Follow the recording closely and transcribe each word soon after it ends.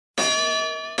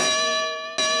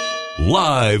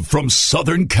Live from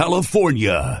Southern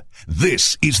California,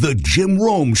 this is the Jim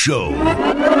Rome Show.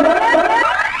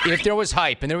 If there was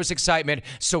hype and there was excitement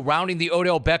surrounding the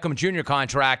Odell Beckham Jr.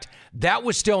 contract, that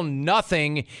was still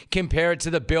nothing compared to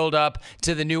the buildup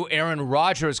to the new Aaron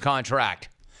Rodgers contract.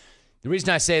 The reason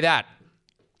I say that,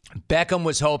 Beckham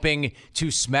was hoping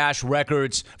to smash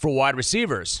records for wide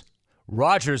receivers.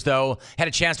 Rodgers, though, had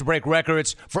a chance to break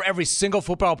records for every single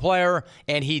football player,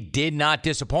 and he did not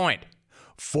disappoint.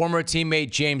 Former teammate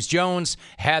James Jones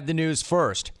had the news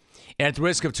first. And at the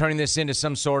risk of turning this into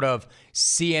some sort of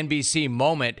CNBC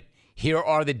moment, here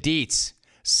are the deets.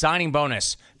 Signing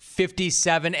bonus,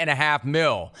 $57.5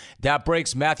 million. That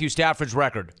breaks Matthew Stafford's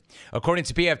record. According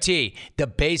to PFT, the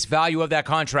base value of that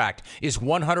contract is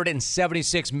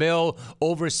 $176 million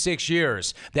over 6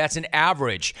 years. That's an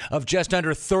average of just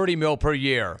under $30 million per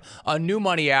year. A new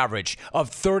money average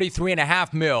of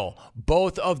 $33.5 million.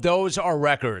 Both of those are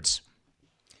records.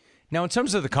 Now, in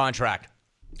terms of the contract,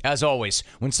 as always,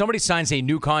 when somebody signs a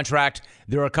new contract,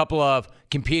 there are a couple of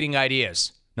competing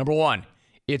ideas. Number one,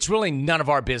 it's really none of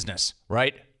our business,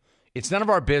 right? It's none of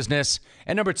our business.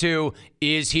 And number two,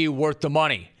 is he worth the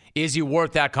money? Is he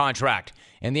worth that contract?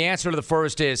 And the answer to the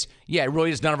first is, yeah, it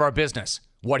really is none of our business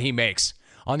what he makes.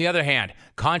 On the other hand,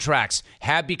 contracts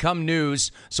have become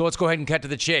news, so let's go ahead and cut to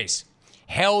the chase.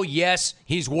 Hell yes,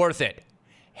 he's worth it.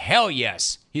 Hell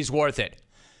yes, he's worth it.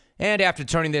 And after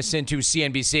turning this into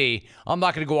CNBC, I'm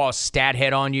not going to go all stat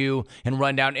head on you and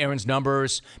run down Aaron's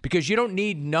numbers, because you don't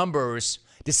need numbers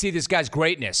to see this guy's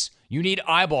greatness. You need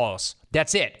eyeballs.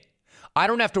 That's it. I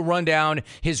don't have to run down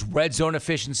his red zone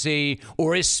efficiency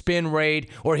or his spin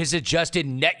rate or his adjusted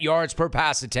net yards per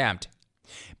pass attempt,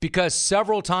 because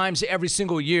several times every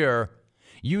single year,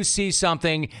 you see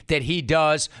something that he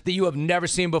does that you have never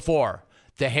seen before.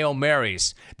 The Hail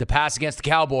Marys, the pass against the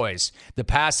Cowboys, the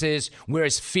passes where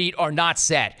his feet are not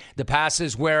set, the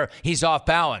passes where he's off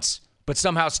balance, but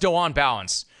somehow still on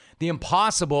balance. The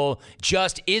impossible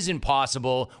just isn't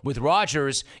possible with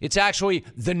Rodgers. It's actually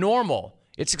the normal.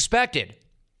 It's expected.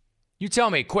 You tell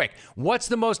me, quick, what's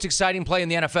the most exciting play in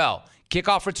the NFL?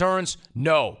 Kickoff returns?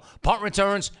 No. Punt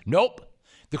returns? Nope.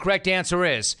 The correct answer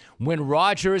is when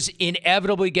Rodgers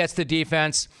inevitably gets the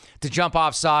defense to jump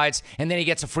off sides and then he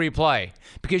gets a free play.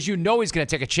 Because you know he's going to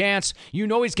take a chance, you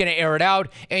know he's going to air it out,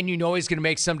 and you know he's going to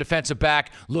make some defensive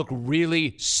back look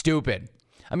really stupid.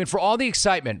 I mean, for all the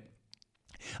excitement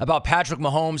about Patrick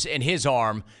Mahomes and his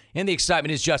arm, and the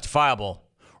excitement is justifiable,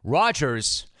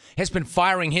 Rodgers has been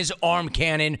firing his arm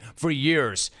cannon for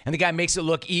years, and the guy makes it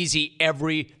look easy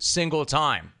every single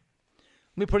time.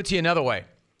 Let me put it to you another way.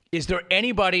 Is there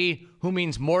anybody who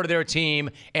means more to their team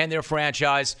and their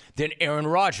franchise than Aaron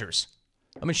Rodgers?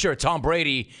 I mean, sure, Tom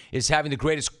Brady is having the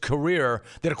greatest career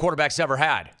that a quarterback's ever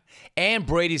had. And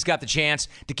Brady's got the chance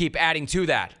to keep adding to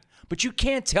that. But you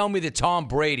can't tell me that Tom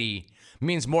Brady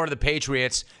means more to the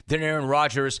Patriots than Aaron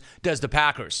Rodgers does the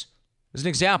Packers. As an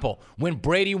example, when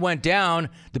Brady went down,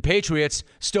 the Patriots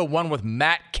still won with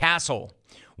Matt Castle.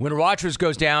 When Rodgers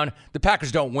goes down, the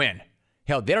Packers don't win.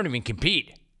 Hell, they don't even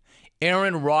compete.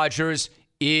 Aaron Rodgers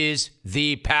is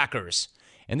the Packers.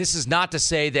 And this is not to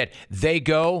say that they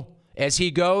go as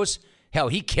he goes. Hell,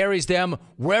 he carries them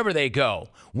wherever they go.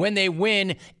 When they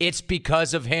win, it's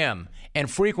because of him.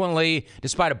 And frequently,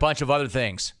 despite a bunch of other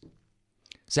things.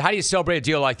 So how do you celebrate a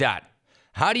deal like that?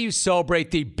 How do you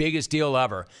celebrate the biggest deal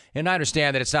ever? And I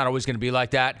understand that it's not always going to be like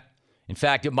that. In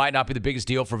fact, it might not be the biggest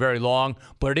deal for very long,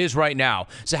 but it is right now.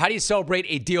 So how do you celebrate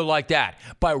a deal like that?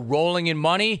 By rolling in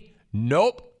money?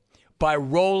 Nope. By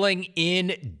rolling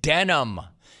in denim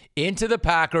into the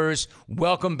Packers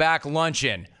welcome back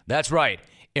luncheon. That's right.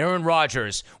 Aaron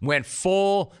Rodgers went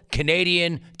full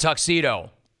Canadian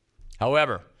tuxedo.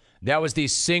 However, that was the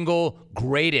single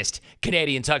greatest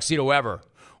Canadian tuxedo ever.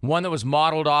 One that was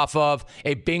modeled off of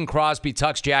a Bing Crosby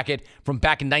tux jacket from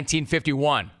back in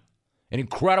 1951. An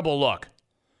incredible look.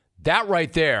 That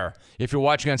right there, if you're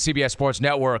watching on CBS Sports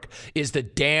Network, is the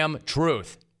damn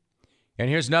truth.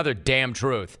 And here's another damn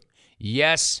truth.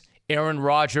 Yes, Aaron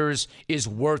Rodgers is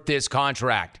worth this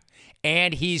contract,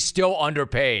 and he's still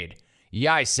underpaid.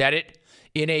 Yeah, I said it.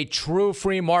 In a true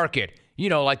free market, you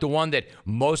know, like the one that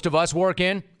most of us work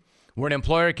in, where an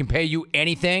employer can pay you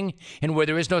anything and where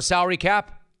there is no salary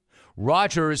cap,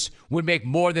 Rodgers would make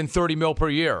more than $30 million per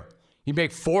year. He'd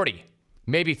make 40,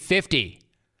 maybe 50.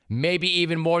 Maybe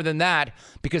even more than that,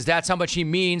 because that's how much he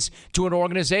means to an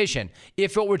organization.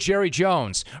 If it were Jerry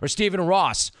Jones or Stephen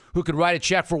Ross, who could write a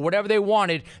check for whatever they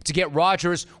wanted to get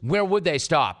Rodgers, where would they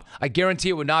stop? I guarantee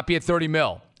it would not be at $30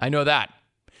 million. I know that.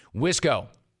 Wisco,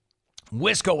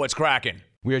 what's cracking?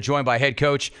 We are joined by head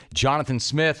coach Jonathan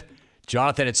Smith.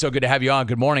 Jonathan, it's so good to have you on.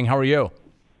 Good morning. How are you?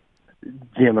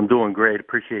 Jim, I'm doing great.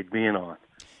 Appreciate being on.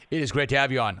 It is great to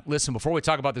have you on. Listen, before we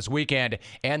talk about this weekend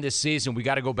and this season, we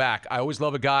got to go back. I always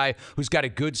love a guy who's got a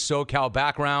good SoCal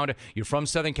background. You're from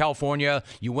Southern California.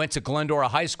 You went to Glendora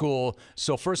High School.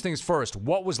 So first things first,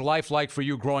 what was life like for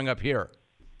you growing up here?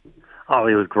 Oh,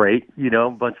 it was great. You know,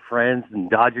 a bunch of friends and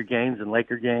Dodger games and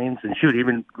Laker games. And shoot,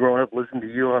 even growing up listening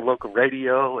to you on local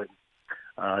radio. And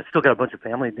still got a bunch of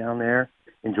family down there.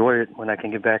 Enjoy it when I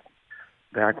can get back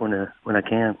when I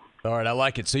can. All right, I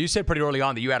like it. So you said pretty early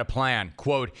on that you had a plan.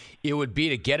 Quote, it would be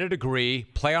to get a degree,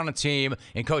 play on a team,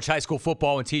 and coach high school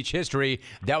football and teach history.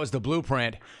 That was the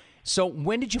blueprint. So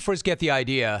when did you first get the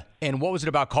idea, and what was it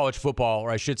about college football, or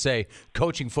I should say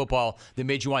coaching football, that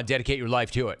made you want to dedicate your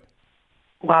life to it?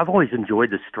 Well, I've always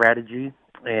enjoyed the strategy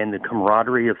and the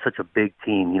camaraderie of such a big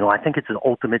team. You know, I think it's an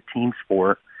ultimate team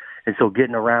sport. And so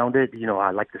getting around it, you know,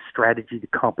 I like the strategy, the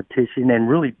competition, and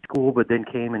really cool, but then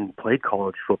came and played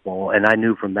college football. And I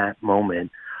knew from that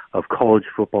moment of college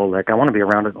football, like I want to be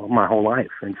around it my whole life.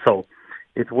 And so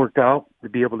it's worked out to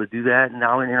be able to do that. And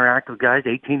now interact with guys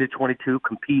 18 to 22,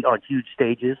 compete on huge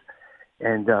stages,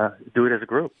 and do it as a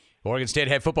group. Oregon State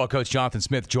head football coach Jonathan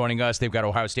Smith joining us. They've got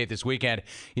Ohio State this weekend.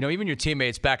 You know, even your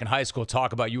teammates back in high school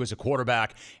talk about you as a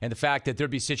quarterback and the fact that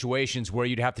there'd be situations where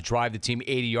you'd have to drive the team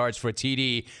 80 yards for a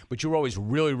TD, but you were always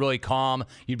really, really calm.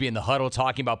 You'd be in the huddle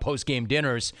talking about post-game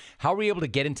dinners. How were you able to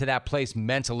get into that place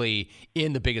mentally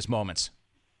in the biggest moments?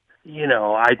 You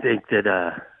know, I think that,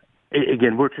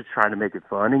 again, we're just trying to make it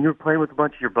fun, and you're playing with a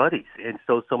bunch of your buddies. And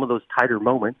so some of those tighter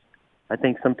moments, I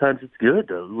think sometimes it's good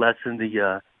to lessen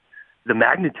the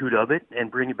magnitude of it and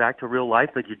bring it back to real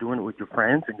life like you're doing it with your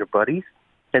friends and your buddies.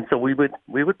 And so we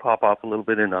would pop off a little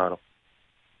bit in the huddle.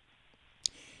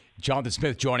 Jonathan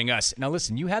Smith joining us. Now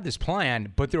listen, you had this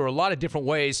plan, but there were a lot of different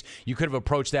ways you could have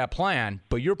approached that plan.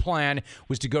 But your plan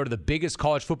was to go to the biggest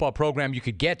college football program you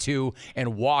could get to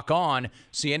and walk on,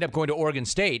 so you end up going to Oregon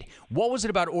State. What was it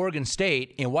about Oregon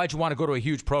State, and why did you want to go to a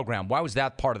huge program? Why was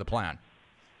that part of the plan?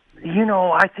 You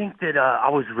know, I think that I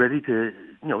was ready to,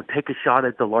 you know, take a shot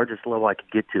at the largest level I could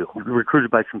get to. We were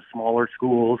recruited by some smaller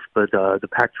schools, but the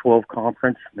Pac-12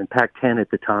 conference and Pac-10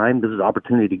 at the time, this was an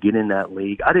opportunity to get in that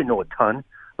league. I didn't know a ton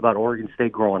about Oregon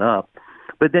State growing up,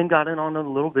 but then got in on a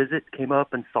little visit, came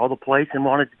up and saw the place and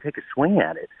wanted to take a swing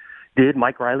at it.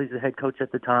 Mike Riley's the head coach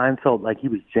at the time, felt like he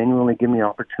was genuinely giving me an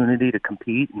opportunity to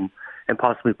compete and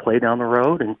possibly play down the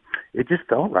road, and it just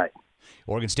felt right.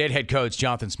 Oregon State head coach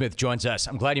Jonathan Smith joins us.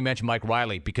 I'm glad you mentioned Mike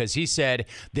Riley because he said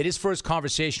that his first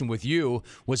conversation with you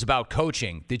was about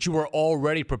coaching, that you were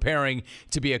already preparing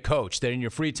to be a coach, that in your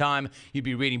free time you'd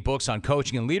be reading books on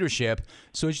coaching and leadership.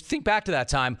 So as you think back to that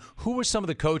time, who were some of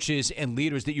the coaches and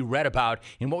leaders that you read about,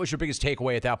 and what was your biggest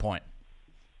takeaway at that point?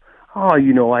 Oh,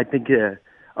 you know, I think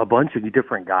a bunch of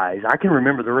different guys. I can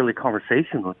remember the early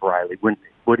conversation with Riley when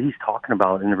what he's talking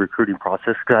about in the recruiting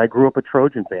process, because I grew up a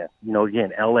Trojan fan. You know,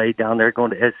 again, L.A. down there going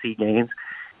to SC games.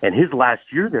 And his last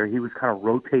year there, he was kind of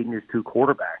rotating his two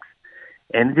quarterbacks.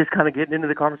 And just kind of getting into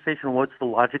the conversation, what's the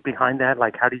logic behind that?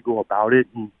 Like, how do you go about it?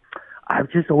 And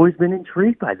I've just always been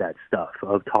intrigued by that stuff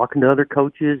of talking to other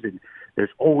coaches, and there's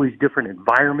always different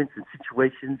environments and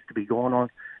situations to be going on.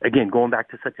 Again, going back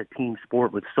to such a team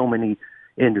sport with so many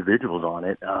individuals on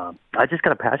it, I just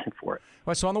got a passion for it.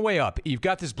 Well, so on the way up, you've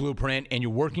got this blueprint and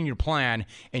you're working your plan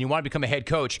and you want to become a head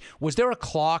coach. Was there a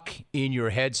clock in your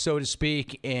head, so to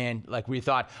speak, and like where you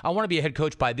thought, I want to be a head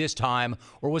coach by this time,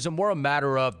 or was it more a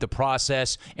matter of the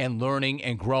process and learning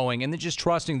and growing and then just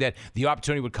trusting that the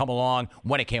opportunity would come along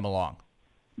when it came along?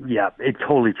 Yeah, it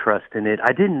totally trust in it.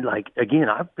 I didn't again,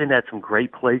 I've been at some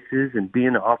great places and being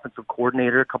an offensive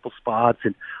coordinator a couple spots,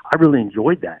 and I really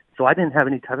enjoyed that. So I didn't have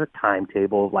any type of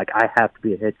timetable of I have to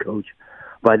be a head coach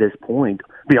by this point.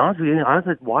 To be honest with you, I was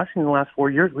at Washington the last 4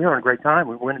 years. We were having a great time.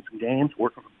 We were winning some games,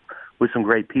 working with some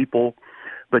great people.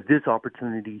 But this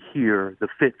opportunity here, the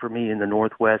fit for me in the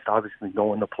Northwest, obviously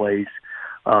knowing the place,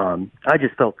 I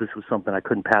just felt this was something I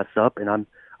couldn't pass up, and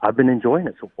I've been enjoying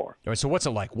it so far. All right, so what's it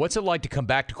like? What's it like to come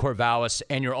back to Corvallis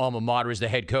and your alma mater as the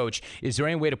head coach? Is there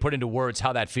any way to put into words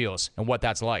how that feels and what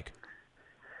that's like?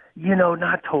 You know,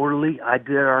 not totally.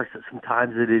 There are some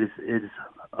times that it is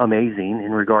amazing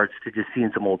in regards to just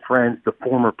seeing some old friends, the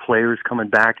former players coming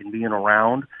back and being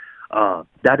around.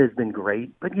 That has been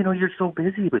great. But, you know, you're so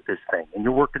busy with this thing, and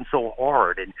you're working so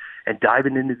hard and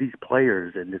diving into these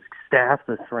players and this staff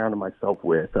that I surrounded myself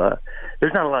with.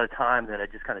 There's not a lot of time that I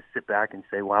just kind of sit back and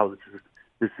say, wow,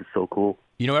 this is so cool.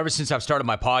 You know, ever since I've started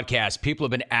my podcast, people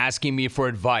have been asking me for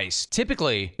advice.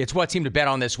 Typically, it's what team to bet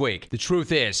on this week. The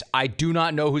truth is, I do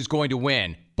not know who's going to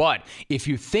win. But if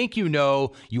you think you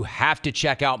know, you have to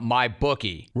check out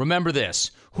MyBookie. Remember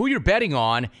this, who you're betting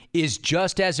on is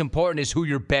just as important as who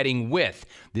you're betting with.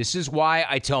 This is why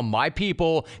I tell my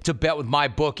people to bet with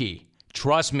MyBookie.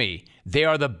 Trust me, they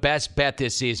are the best bet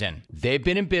this season. They've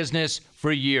been in business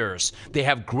for years. They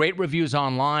have great reviews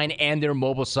online, and their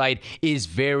mobile site is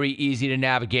very easy to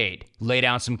navigate. Lay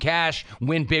down some cash,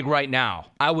 win big right now.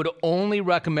 I would only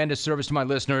recommend a service to my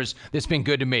listeners that's been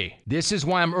good to me. This is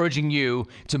why I'm urging you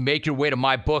to make your way to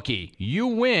MyBookie. You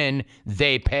win,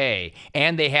 they pay.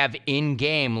 And they have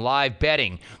in-game live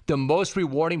betting, the most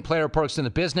rewarding player perks in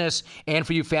the business. And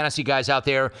for you fantasy guys out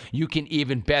there, you can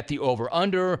even bet the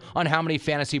over-under on how many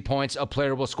fantasy points a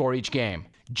player will score each game.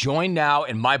 Join now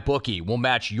and MyBookie will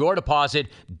match your deposit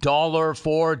dollar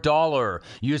for dollar.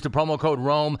 Use the promo code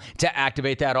ROME to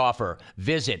activate that offer.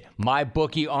 Visit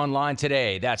MyBookie online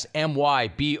today. That's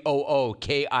MyBookie.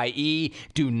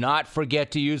 Do not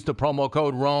forget to use the promo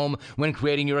code ROME when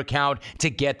creating your account to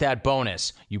get that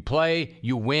bonus. You play,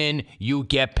 you win, you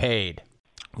get paid.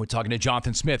 We're talking to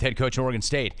Jonathan Smith, head coach of Oregon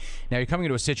State. Now, you're coming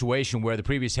into a situation where the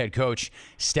previous head coach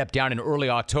stepped down in early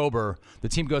October. The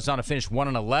team goes on to finish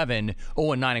 1-11,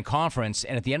 0-9 in conference.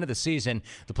 And at the end of the season,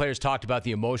 the players talked about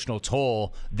the emotional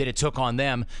toll that it took on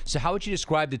them. So how would you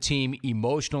describe the team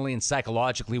emotionally and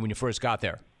psychologically when you first got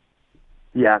there?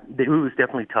 Yeah, it was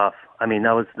definitely tough. I mean,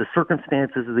 that was the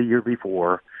circumstances of the year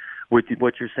before, with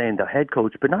what you're saying, the head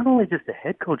coach, but not only just the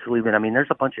head coach leaving. I mean, there's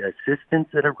a bunch of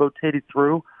assistants that have rotated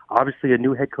through. Obviously, a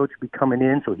new head coach will be coming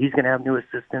in, so he's going to have new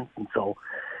assistants. And so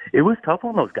it was tough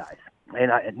on those guys.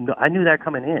 And I knew that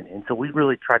coming in. And so we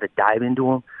really tried to dive into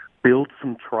them, build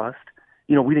some trust.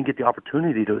 You know, we didn't get the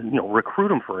opportunity to, recruit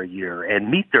them for a year and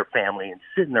meet their family and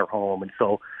sit in their home. And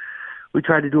so we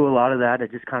tried to do a lot of that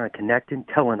and just kind of connecting,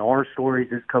 telling our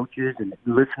stories as coaches and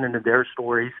listening to their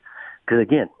stories. Because,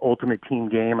 again, ultimate team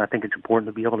game, I think it's important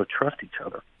to be able to trust each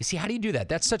other. You see, how do you do that?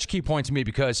 That's such a key point to me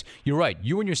because you're right.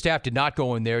 You and your staff did not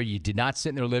go in there. You did not sit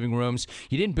in their living rooms.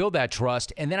 You didn't build that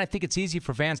trust. And then I think it's easy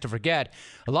for fans to forget.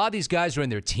 A lot of these guys are in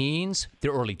their teens,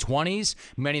 their early 20s.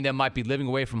 Many of them might be living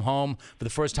away from home for the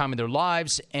first time in their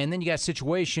lives. And then you got a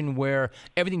situation where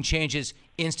everything changes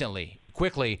instantly,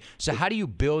 quickly. So how do you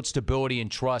build stability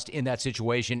and trust in that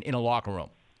situation in a locker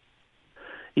room?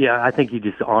 Yeah, I think you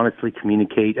just honestly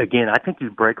communicate. Again, I think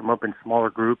you break them up in smaller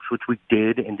groups, which we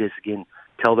did, and just, again,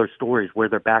 tell their stories, where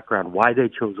their background, why they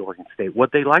chose Oregon State,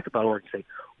 what they like about Oregon State,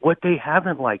 what they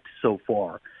haven't liked so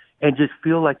far, and just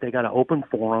feel like they got an open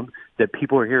forum that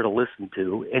people are here to listen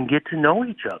to and get to know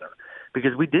each other.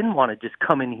 Because we didn't want to just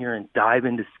come in here and dive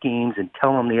into schemes and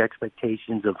tell them the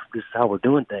expectations of this is how we're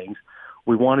doing things.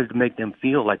 We wanted to make them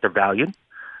feel like they're valued.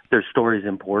 Their story is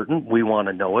important. We want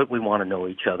to know it. We want to know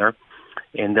each other.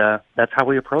 And that's how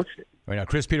we approached it. Right now,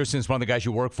 Chris Peterson's one of the guys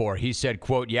you work for. He said,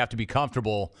 quote, you have to be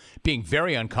comfortable being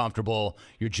very uncomfortable.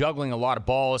 You're juggling a lot of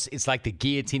balls. It's like the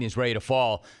guillotine is ready to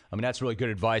fall. I mean, that's really good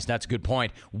advice, and that's a good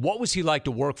point. What was he like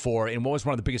to work for, and what was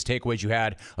one of the biggest takeaways you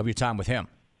had of your time with him?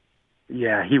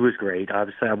 Yeah, he was great.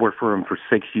 Obviously, I worked for him for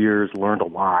 6 years, learned a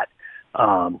lot.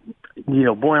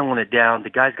 Boiling it down, the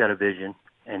guy's got a vision,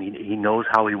 and he knows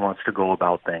how he wants to go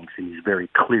about things, and he's a very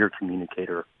clear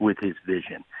communicator with his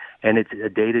vision. And it's a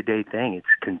day-to-day thing. It's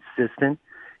consistent.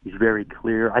 He's very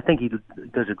clear. I think he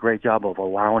does a great job of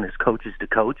allowing his coaches to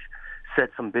coach,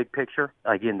 set some big picture,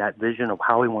 again, that vision of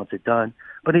how he wants it done,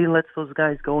 but he lets those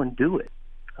guys go and do it.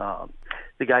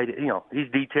 The guy,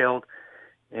 he's detailed,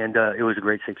 and it was a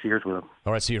great 6 years with him.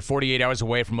 All right, so you're 48 hours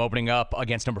away from opening up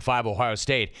against number 5 Ohio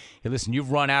State. Hey, listen,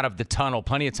 you've run out of the tunnel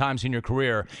plenty of times in your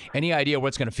career. Any idea what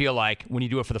it's going to feel like when you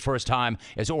do it for the first time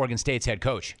as Oregon State's head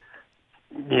coach?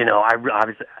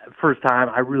 Obviously, first time,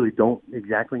 I really don't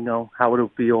exactly know how it'll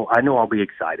feel. I know I'll be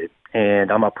excited,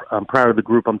 and I'm proud of the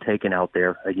group I'm taking out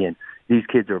there. Again, these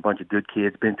kids are a bunch of good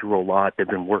kids, been through a lot. They've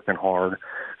been working hard.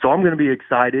 So I'm going to be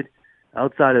excited.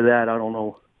 Outside of that, I don't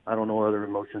know other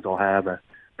emotions I'll have,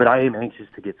 but I am anxious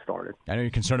to get started. I know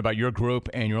you're concerned about your group,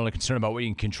 and you're only concerned about what you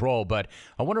can control, but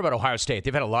I wonder about Ohio State.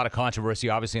 They've had a lot of controversy,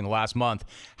 obviously, in the last month.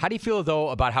 How do you feel, though,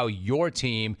 about how your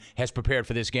team has prepared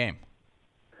for this game?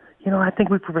 I think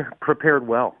we prepared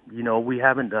well. We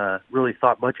haven't really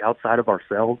thought much outside of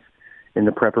ourselves in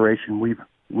the preparation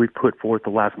we've put forth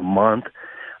the last month.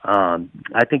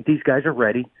 I think these guys are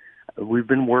ready. We've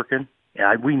been working.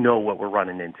 We know what we're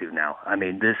running into now. I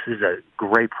mean, this is a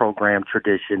great program,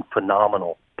 tradition,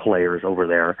 phenomenal players over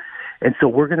there. And so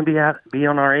we're going to be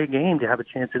on our A game to have a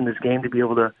chance in this game to be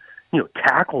able to,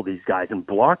 tackle these guys and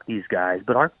block these guys.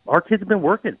 But our kids have been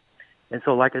working. And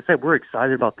so, like I said, we're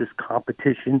excited about this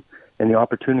competition and the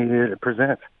opportunity that it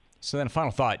presents. So then a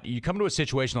final thought. You come to a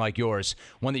situation like yours,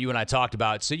 one that you and I talked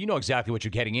about, so you know exactly what you're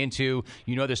getting into.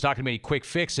 You know there's not going to be any quick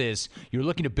fixes. You're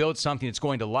looking to build something that's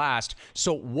going to last.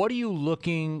 So what are you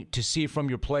looking to see from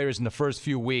your players in the first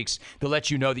few weeks that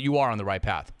lets you know that you are on the right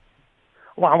path?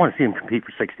 Well, I want to see them compete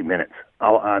for 60 minutes.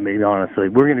 I mean, honestly,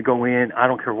 we're going to go in. I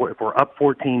don't care if we're up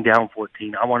 14, down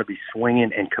 14. I want to be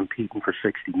swinging and competing for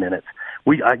 60 minutes. I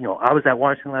was at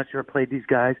Washington last year. I played these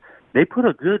guys. They put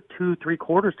a good 2-3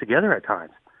 quarters together at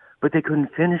times, but they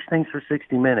couldn't finish things for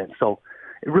 60 minutes. So,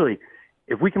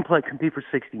 if we can compete for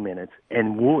 60 minutes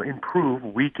and we'll improve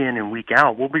week in and week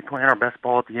out, we'll be playing our best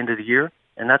ball at the end of the year,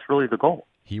 and that's really the goal.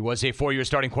 He was a 4-year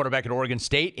starting quarterback at Oregon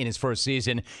State in his first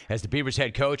season as the Beavers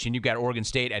head coach, and you've got Oregon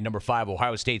State at number 5,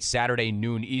 Ohio State, Saturday,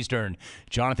 noon Eastern.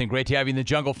 Jonathan, great to have you in the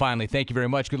jungle finally. Thank you very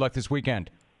much. Good luck this weekend.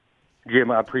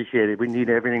 Jim, I appreciate it. We need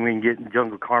everything we can get, and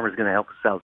Jungle Karma is going to help us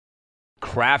out.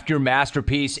 Craft your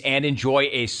masterpiece and enjoy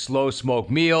a slow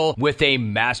smoke meal with a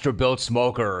Masterbuilt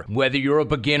smoker. Whether you're a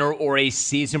beginner or a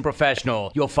seasoned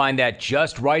professional, you'll find that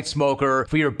just right smoker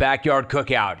for your backyard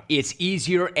cookout. It's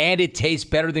easier and it tastes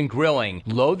better than grilling.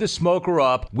 Load the smoker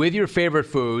up with your favorite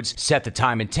foods, set the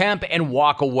time and temp, and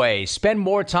walk away. Spend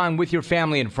more time with your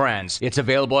family and friends. It's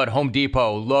available at Home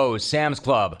Depot, Lowe's, Sam's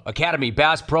Club, Academy,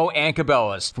 Bass Pro, and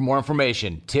Cabela's. For more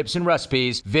information, tips, and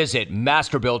recipes, visit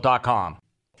masterbuilt.com.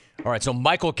 All right, so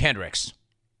Michael Kendricks,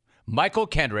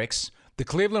 the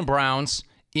Cleveland Browns,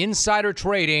 insider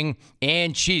trading,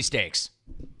 and cheesesteaks.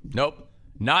 Nope,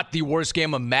 not the worst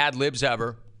game of Mad Libs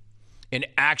ever. An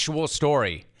actual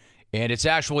story, and it's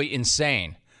actually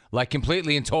insane. Like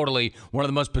completely and totally one of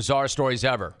the most bizarre stories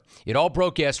ever. It all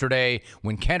broke yesterday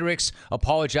when Kendricks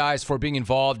apologized for being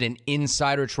involved in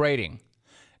insider trading.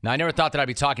 Now, I never thought that I'd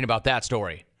be talking about that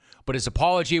story, but his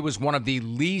apology was one of the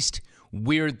least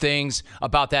weird things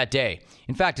about that day.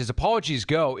 In fact, as apologies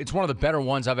go, it's one of the better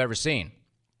ones I've ever seen.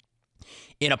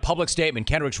 In a public statement,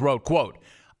 Kendricks wrote, quote,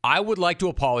 "I would like to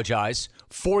apologize.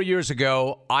 4 years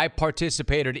ago, I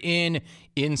participated in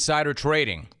insider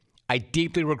trading. I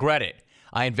deeply regret it.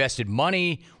 I invested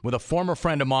money with a former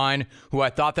friend of mine who I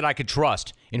thought that I could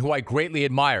trust and who I greatly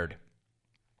admired.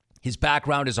 His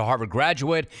background as a Harvard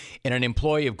graduate and an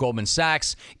employee of Goldman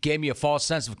Sachs gave me a false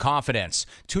sense of confidence.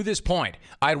 To this point,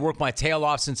 I had worked my tail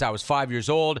off since I was 5 years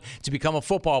old to become a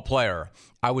football player.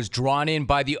 I was drawn in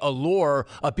by the allure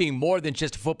of being more than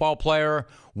just a football player.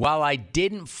 While I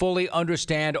didn't fully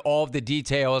understand all of the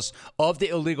details of the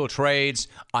illegal trades,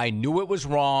 I knew it was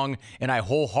wrong, and I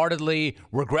wholeheartedly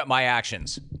regret my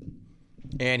actions."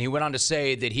 And he went on to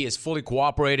say that he has fully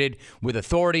cooperated with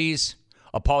authorities,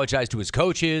 apologized to his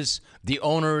coaches, the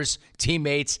owners,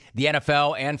 teammates, the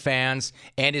NFL, and fans,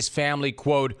 and his family,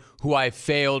 quote, "who I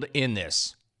failed in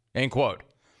this," end quote.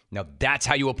 Now, that's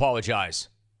how you apologize.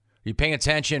 Are you paying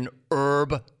attention,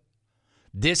 Herb?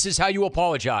 This is how you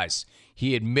apologize.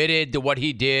 He admitted that what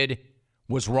he did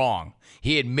was wrong.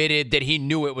 He admitted that he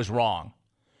knew it was wrong.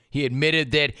 He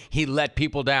admitted that he let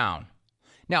people down.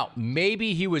 Now,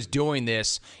 maybe he was doing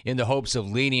this in the hopes of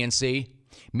leniency.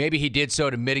 Maybe he did so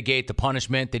to mitigate the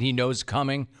punishment that he knows is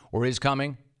coming or is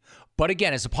coming. But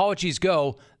again, as apologies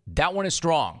go, that one is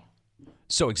strong.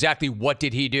 So exactly what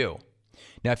did he do?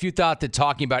 Now, if you thought that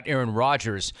talking about Aaron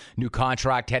Rodgers' new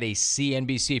contract had a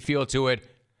CNBC feel to it,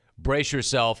 brace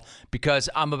yourself because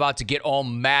I'm about to get all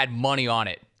mad money on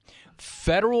it.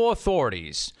 Federal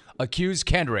authorities accuse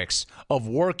Kendricks of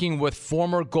working with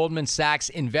former Goldman Sachs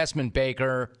investment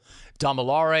banker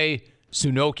Damilare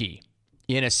Sunoki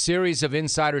in a series of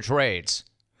insider trades.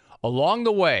 Along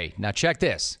the way, now check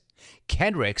this,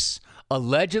 Kendricks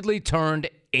allegedly turned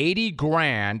 80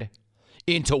 grand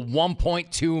into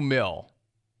 1.2 mil.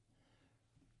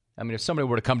 I mean, if somebody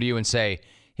were to come to you and say,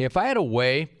 hey, if I had a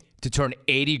way to turn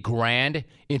 80 grand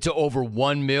into over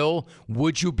 1 mil,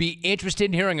 would you be interested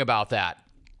in hearing about that?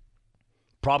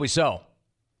 Probably so.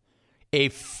 A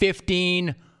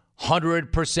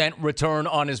 1,500% return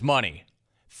on his money.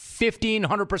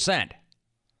 1,500%.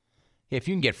 If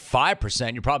you can get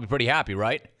 5%, you're probably pretty happy,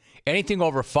 right? Anything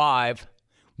over 5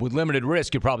 with limited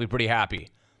risk, you're probably pretty happy.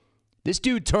 This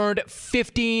dude turned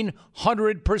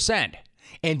 1,500%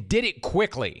 and did it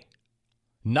quickly.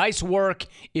 Nice work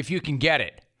if you can get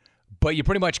it, but you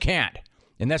pretty much can't.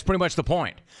 And that's pretty much the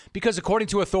point. Because according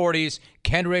to authorities,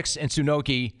 Kendricks and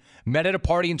Sunoki met at a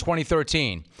party in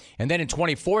 2013. And then in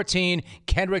 2014,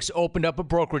 Kendricks opened up a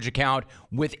brokerage account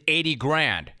with 80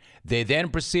 grand. They then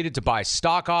proceeded to buy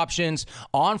stock options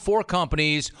on 4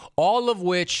 companies, all of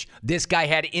which this guy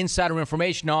had insider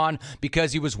information on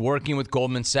because he was working with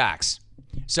Goldman Sachs.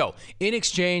 So, in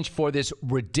exchange for this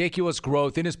ridiculous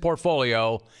growth in his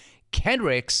portfolio,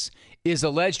 Kendricks is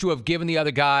alleged to have given the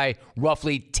other guy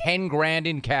roughly 10 grand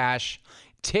in cash,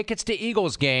 tickets to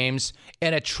Eagles games,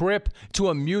 and a trip to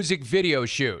a music video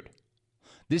shoot.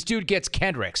 This dude gets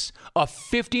Kendricks a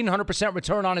 1,500%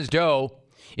 return on his dough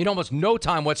in almost no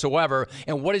time whatsoever.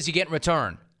 And what does he get in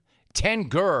return? 10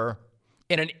 gur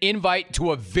and an invite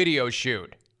to a video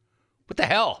shoot. What the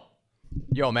hell?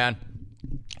 Yo, man.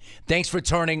 Thanks for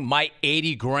turning my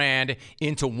 80 grand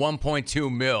into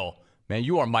 1.2 mil. Man,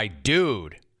 you are my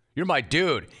dude. You're my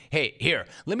dude. Hey, here,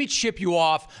 let me chip you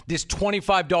off this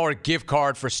 $25 gift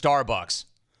card for Starbucks.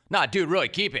 Nah, dude, really,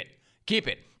 keep it. Keep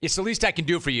it. It's the least I can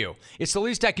do for you. It's the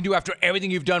least I can do after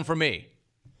everything you've done for me.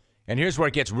 And here's where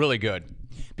it gets really good.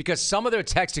 Because some of their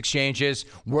text exchanges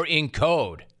were in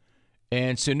code.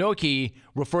 And Sunoki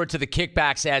referred to the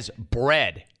kickbacks as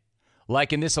bread.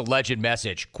 Like in this alleged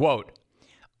message, quote,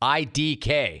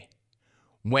 IDK.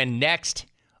 When next,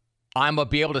 I'm going to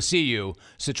be able to see you,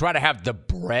 so try to have the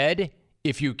bread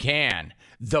if you can.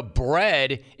 The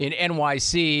bread in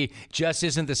NYC just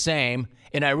isn't the same,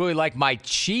 and I really like my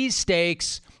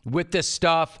cheesesteaks with the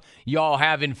stuff y'all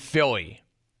have in Philly.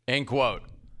 End quote.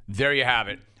 There you have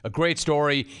it. A great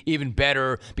story, even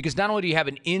better, because not only do you have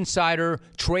an insider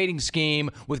trading scheme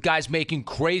with guys making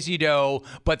crazy dough,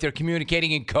 but they're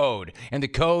communicating in code, and the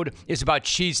code is about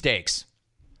cheesesteaks.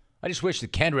 I just wish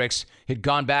that Kendricks had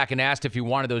gone back and asked if he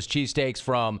wanted those cheesesteaks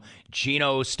from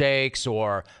Gino Steaks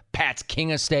or Pat's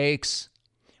King of Steaks.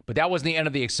 But that wasn't the end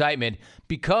of the excitement,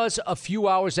 because a few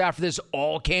hours after this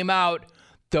all came out,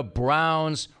 the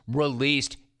Browns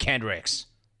released Kendricks.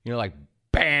 You know, like,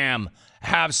 bam,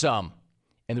 have some.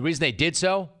 And the reason they did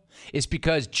so is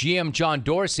because GM John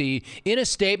Dorsey, in a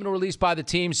statement released by the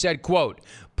team, said, quote,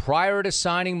 prior to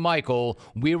signing Michael,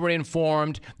 we were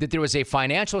informed that there was a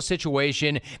financial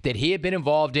situation that he had been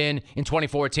involved in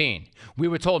 2014. We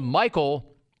were told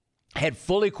Michael had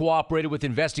fully cooperated with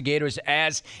investigators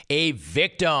as a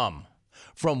victim.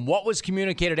 From what was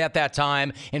communicated at that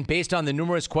time, and based on the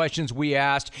numerous questions we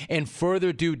asked and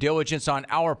further due diligence on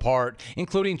our part,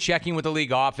 including checking with the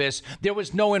league office, there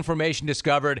was no information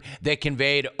discovered that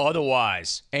conveyed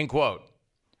otherwise. End quote.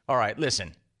 All right,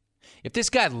 listen. If this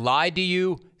guy lied to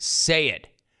you, say it.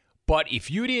 But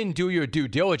if you didn't do your due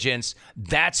diligence,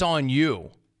 that's on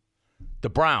you. The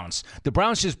Browns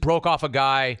just broke off a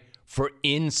guy for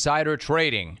insider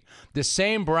trading. The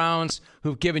same Browns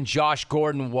who've given Josh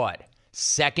Gordon what?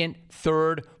 Second,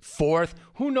 third, fourth,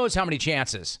 who knows how many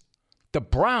chances? The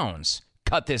Browns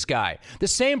cut this guy. The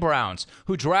same Browns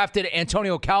who drafted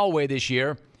Antonio Callaway this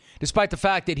year, despite the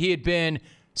fact that he had been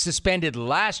suspended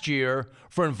last year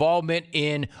for involvement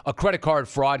in a credit card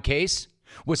fraud case,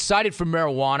 was cited for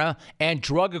marijuana and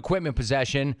drug equipment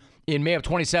possession in May of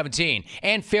 2017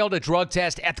 and failed a drug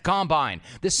test at the combine.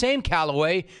 The same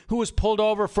Callaway who was pulled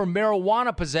over for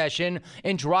marijuana possession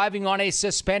and driving on a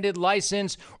suspended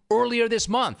license earlier this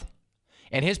month.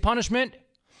 And his punishment?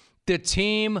 The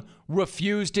team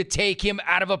refused to take him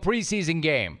out of a preseason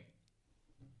game.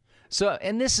 So,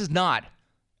 and this is not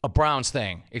a Browns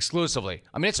thing exclusively.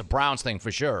 I mean, it's a Browns thing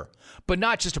for sure, but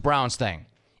not just a Browns thing.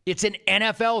 It's an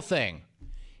NFL thing.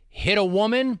 Hit a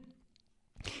woman,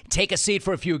 take a seat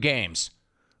for a few games.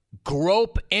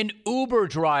 Grope an Uber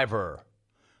driver.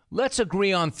 Let's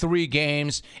agree on 3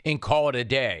 games and call it a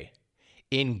day.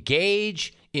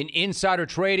 Engage in insider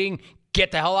trading.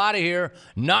 Get the hell out of here.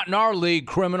 Not in our league,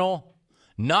 criminal.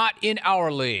 Not in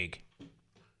our league.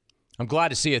 I'm glad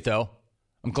to see it, though.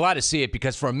 I'm glad to see it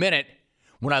because for a minute,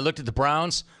 when I looked at the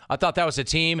Browns, I thought that was a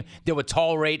team that would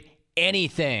tolerate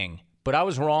anything. But I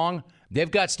was wrong.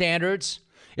 They've got standards.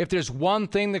 If there's one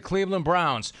thing the Cleveland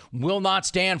Browns will not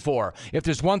stand for, if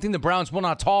there's one thing the Browns will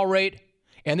not tolerate,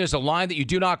 and there's a line that you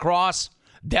do not cross,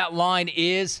 that line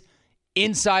is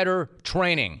insider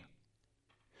training.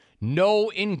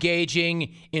 No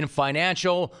engaging in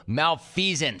financial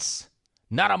malfeasance.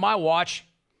 Not on my watch.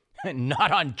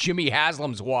 Not on Jimmy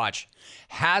Haslam's watch.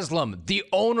 Haslam, the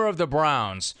owner of the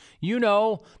Browns. You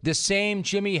know, the same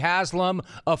Jimmy Haslam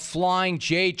of Flying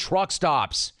J truck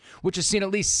stops, which has seen at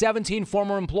least 17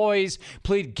 former employees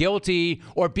plead guilty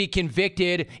or be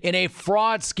convicted in a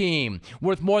fraud scheme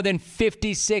worth more than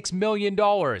 $56 million.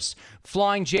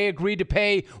 Flying J agreed to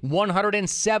pay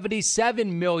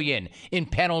 $177 million in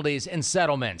penalties and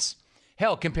settlements.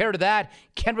 Hell, compared to that,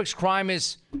 Kendrick's crime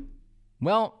is,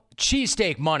 well,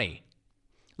 cheesesteak money.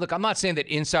 Look, I'm not saying that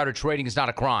insider trading is not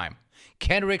a crime.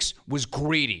 Kendricks was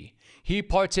greedy. He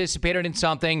participated in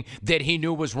something that he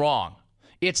knew was wrong.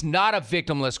 It's not a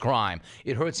victimless crime.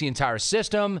 It hurts the entire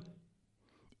system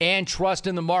and trust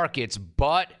in the markets,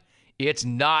 but it's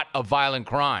not a violent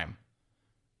crime.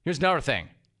 Here's another thing.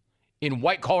 In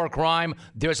white-collar crime,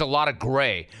 there's a lot of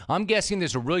gray. I'm guessing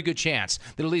there's a really good chance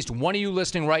that at least one of you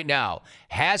listening right now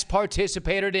has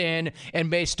participated in and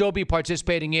may still be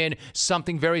participating in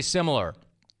something very similar.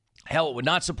 Hell, it would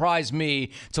not surprise me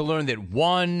to learn that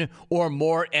one or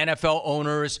more NFL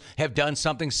owners have done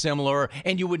something similar,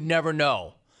 and you would never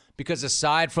know. Because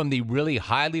aside from the really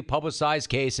highly publicized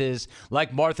cases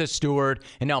like Martha Stewart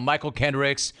and now Michael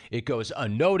Kendricks, it goes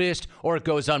unnoticed or it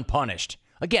goes unpunished.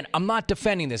 Again, I'm not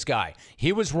defending this guy.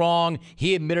 He was wrong.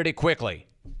 He admitted it quickly.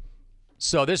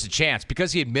 So there's a chance.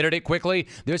 Because he admitted it quickly,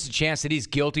 there's a chance that he's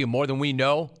guilty of more than we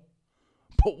know.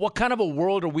 But what kind of a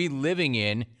world are we living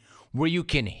in where you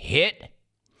can hit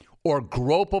or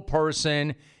grope a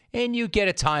person and you get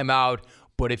a timeout,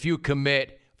 but if you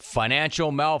commit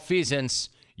financial malfeasance,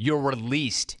 you're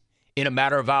released in a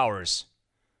matter of hours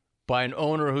by an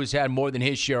owner who's had more than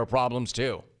his share of problems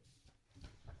too?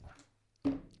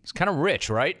 It's kind of rich,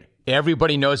 right?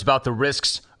 Everybody knows about the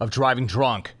risks of driving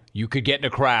drunk. You could get in a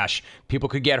crash. People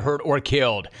could get hurt or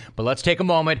killed. But let's take a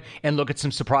moment and look at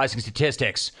some surprising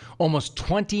statistics. Almost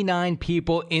 29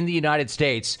 people in the United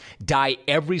States die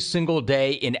every single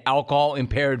day in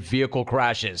alcohol-impaired vehicle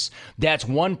crashes. That's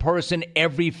one person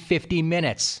every 50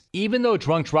 minutes. Even though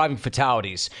drunk driving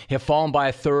fatalities have fallen by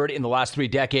a third in the last 3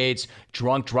 decades,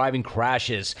 drunk driving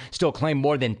crashes still claim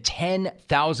more than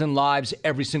 10,000 lives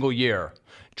every single year.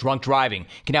 Drunk driving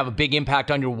can have a big impact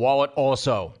on your wallet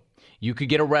also. You could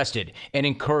get arrested and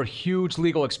incur huge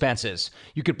legal expenses.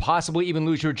 You could possibly even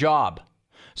lose your job.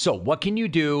 So what can you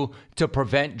do to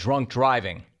prevent drunk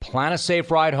driving? Plan a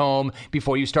safe ride home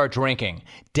before you start drinking.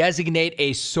 Designate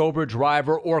a sober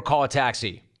driver or call a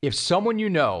taxi. If someone you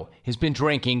know has been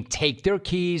drinking, take their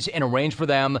keys and arrange for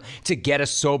them to get a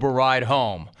sober ride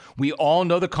home. We all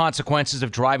know the consequences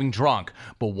of driving drunk,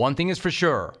 but one thing is for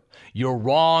sure. You're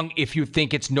wrong if you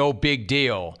think it's no big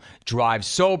deal. Drive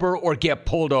sober or get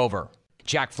pulled over.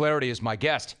 Jack Flaherty is my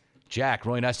guest. Jack,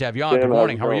 really nice to have you on. Jim, good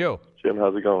morning. How are you? Jim,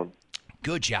 how's it going?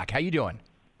 Good, Jack. How you doing?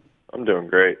 I'm doing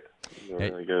great.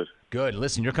 Really good. Good.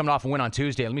 Listen, you're coming off a win on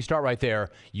Tuesday. Let me start right there.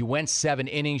 You went 7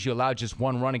 innings. You allowed just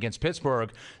 1 run against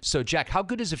Pittsburgh. So, Jack, how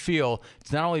good does it feel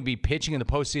to not only be pitching in the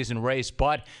postseason race,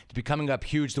 but to be coming up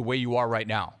huge the way you are right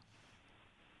now?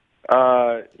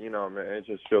 Man, it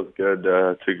just feels good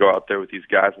to go out there with these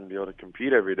guys and be able to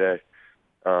compete every day.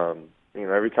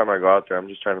 Every time I go out there, I'm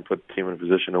just trying to put the team in a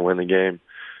position to win the game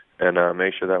and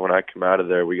make sure that when I come out of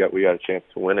there, we got a chance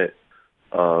to win it,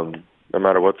 no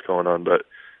matter what's going on. But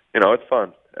it's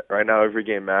fun. Right now, every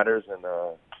game matters, and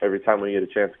every time we get a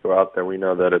chance to go out there, we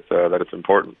know that it's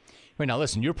important. Right, now,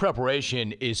 listen, your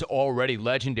preparation is already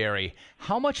legendary.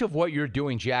 How much of what you're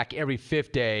doing, Jack, every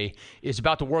 5th day is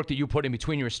about the work that you put in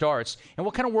between your starts? And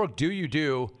what kind of work do you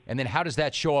do? And then how does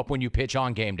that show up when you pitch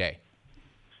on game day?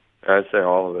 I say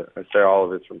all of it. I say all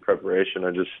of it's from preparation.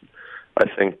 I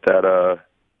think that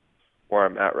where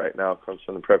I'm at right now comes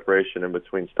from the preparation in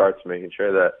between starts, making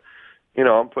sure that,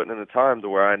 I'm putting in the time to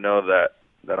where I know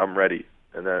that I'm ready.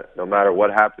 And that no matter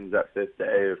what happens that 5th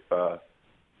day, if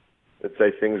let's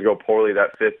say things go poorly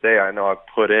that 5th day, I know I've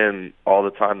put in all the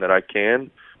time that I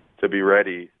can to be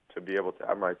ready to be able to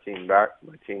have my team's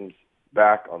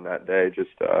back on that day. Just,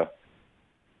 I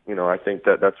think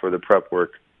that's where the prep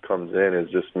work comes in, is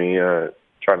just me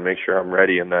trying to make sure I'm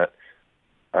ready and that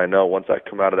I know once I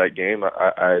come out of that game,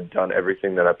 I had done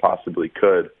everything that I possibly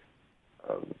could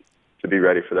to be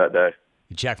ready for that day.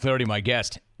 Jack Flaherty, my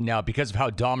guest. Now, because of how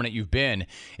dominant you've been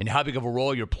and how big of a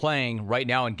role you're playing right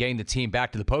now in getting the team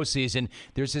back to the postseason,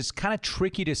 there's this kind of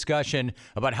tricky discussion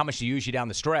about how much to use you down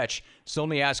the stretch. So let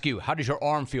me ask you, how does your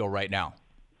arm feel right now?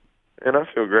 And I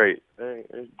feel great.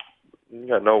 You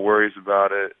got no worries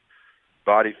about it.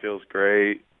 Body feels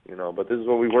great, but this is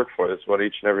what we work for. This is what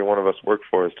each and every one of us work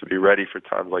for, is to be ready for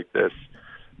times like this.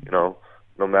 No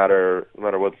matter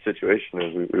what the situation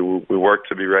is, we work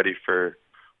to be ready for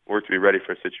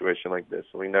a situation like this.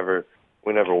 We never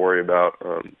worry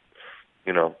about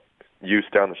use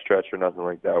down the stretch or nothing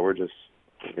like that. We're just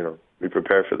we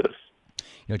prepare for this.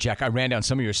 Jack, I ran down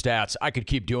some of your stats. I could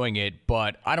keep doing it,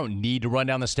 but I don't need to run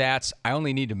down the stats. I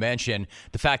only need to mention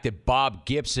the fact that Bob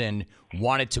Gibson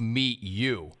wanted to meet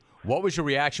you. What was your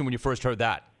reaction when you first heard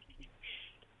that?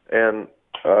 And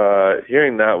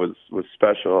hearing that was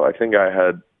special. I think I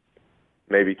had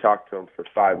maybe talked to him for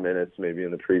 5 minutes, maybe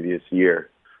in the previous year,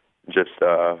 just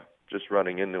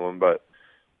running into him. But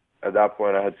at that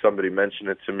point, I had somebody mention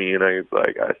it to me, and I was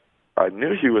like, I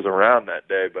knew he was around that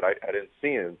day, but I didn't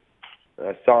see him. And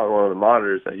I saw on one of the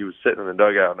monitors that he was sitting in the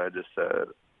dugout, and I just said,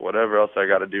 whatever else I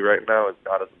got to do right now is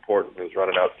not as important as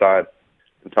running outside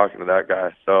and talking to that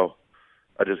guy. So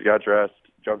I just got dressed,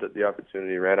 jumped at the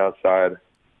opportunity, ran outside,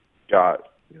 got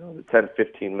the 10,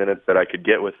 15 minutes that I could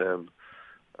get with him,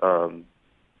 and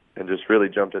just really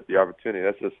jumped at the opportunity.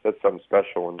 That's something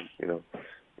special when,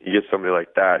 you get somebody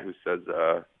like that who says,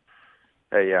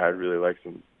 hey, yeah, I'd really like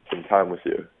some time with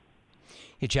you.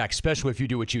 Hey, Jack, especially if you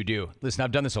do what you do. Listen,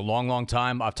 I've done this a long, long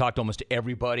time. I've talked to almost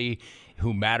everybody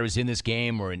who matters in this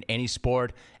game or in any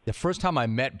sport. The first time I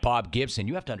met Bob Gibson,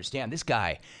 you have to understand, this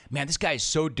guy is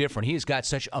so different. He has got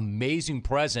such amazing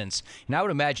presence. And I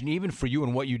would imagine even for you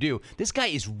and what you do, this guy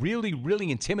is really, really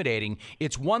intimidating.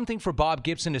 It's one thing for Bob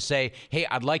Gibson to say, hey,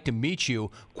 I'd like to meet you.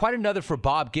 Quite another for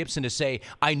Bob Gibson to say,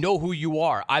 I know who you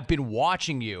are. I've been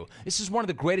watching you. This is one of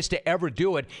the greatest to ever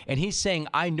do it. And he's saying,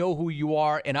 I know who you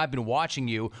are and I've been watching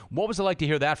you. What was it like to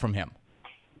hear that from him?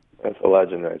 That's a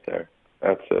legend right there.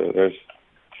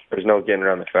 There's no getting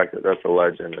around the fact that that's a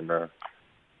legend. And,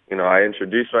 I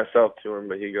introduced myself to him,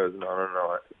 but he goes,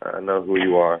 no, I know who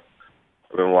you are.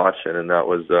 I've been watching, and that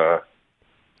was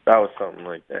something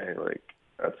like, dang, like,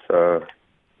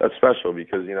 that's special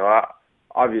because,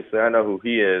 obviously I know who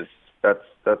he is.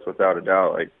 That's without a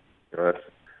doubt. Like, that's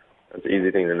an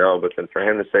easy thing to know. But then for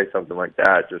him to say something like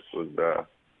that just was,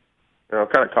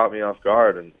 kind of caught me off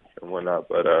guard and whatnot.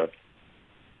 But,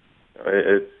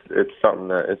 it's something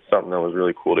that was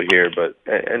really cool to hear. But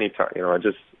anytime,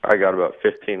 I got about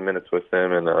 15 minutes with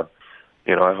him, and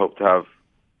I hope to have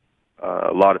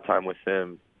a lot of time with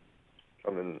him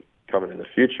coming in the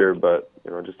future. But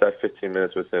just that 15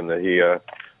 minutes with him that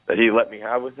he let me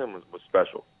have with him was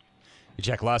special.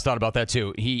 Jack, last thought about that,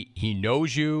 too. He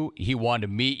knows you. He wanted to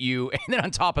meet you. And then on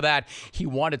top of that, he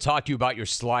wanted to talk to you about your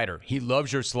slider. He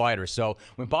loves your slider. So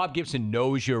when Bob Gibson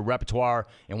knows your repertoire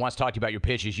and wants to talk to you about your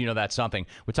pitches, that's something.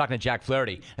 We're talking to Jack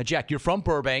Flaherty. Now, Jack, you're from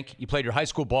Burbank. You played your high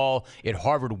school ball at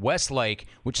Harvard Westlake,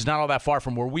 which is not all that far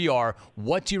from where we are.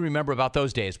 What do you remember about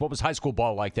those days? What was high school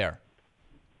ball like there?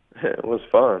 It was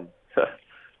fun.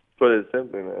 Put it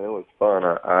simply, man, it was fun.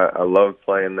 I loved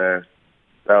playing there.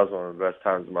 That was one of the best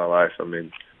times of my life. I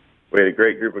mean, we had a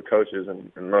great group of coaches,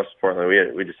 and most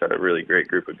importantly, we just had a really great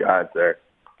group of guys there.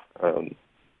 And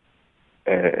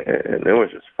it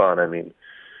was just fun. I mean,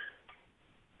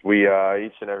 we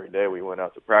each and every day we went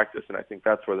out to practice, and I think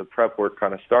that's where the prep work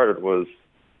kind of started was,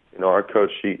 our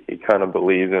coach, he kind of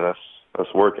believed in us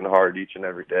working hard each and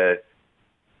every day,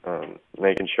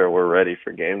 making sure we're ready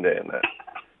for game day, and that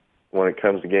when it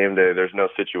comes to game day, there's no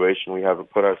situation we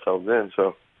haven't put ourselves in.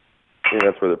 So I think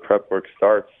that's where the prep work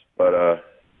starts. But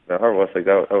Harvard Westlake,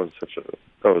 that was such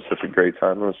a great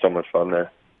time. It was so much fun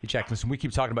there. Hey, Jack, listen, we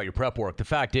keep talking about your prep work. The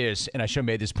fact is, and I should have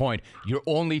made this point, you're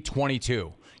only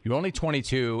 22. You're only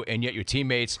 22, and yet your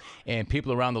teammates and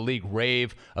people around the league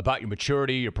rave about your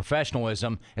maturity, your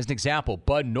professionalism. As an example,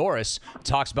 Bud Norris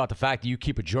talks about the fact that you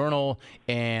keep a journal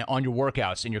and on your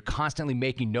workouts, and you're constantly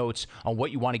making notes on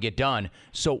what you want to get done.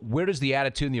 So where does the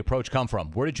attitude and the approach come from?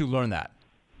 Where did you learn that?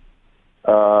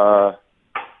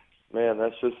 Man,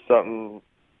 that's just something.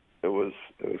 It was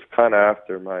kind of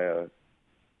after my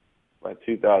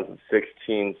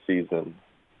 2016 season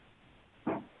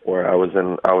where I was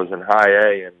in high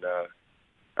A, and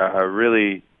I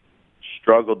really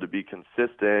struggled to be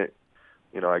consistent.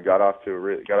 I got off to a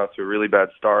really bad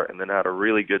start, and then had a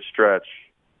really good stretch,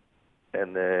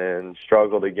 and then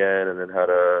struggled again, and then had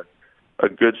a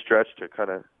good stretch to kind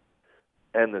of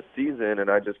end the season. And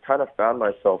I just kind of found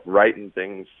myself writing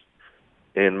things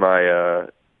in my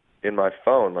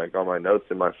phone, like on my notes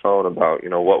in my phone about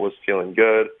what was feeling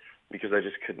good, because I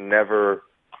just could never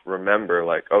remember,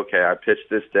 like, okay, I pitched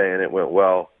this day and it went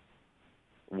well.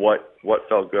 What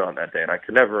felt good on that day? And I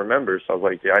could never remember, so I was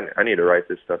like, yeah, I need to write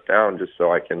this stuff down just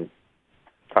so I can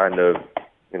kind of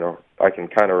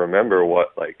remember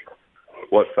what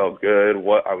felt good,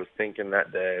 what I was thinking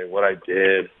that day, what I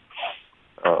did.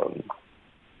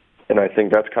 And I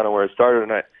think that's kind of where it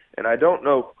started. And I don't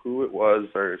know who it was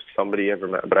or if somebody ever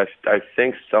met, but I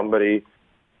think somebody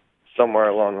somewhere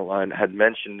along the line had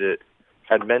mentioned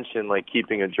like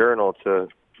keeping a journal to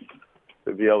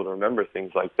be able to remember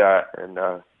things like that. And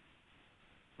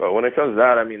but when it comes to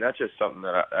that, I mean, that's just something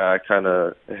that I kind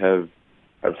of have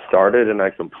started and I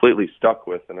completely stuck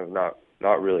with, and have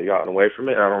not really gotten away from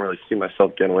it. I don't really see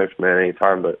myself getting away from it at any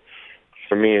time. But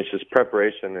for me, it's just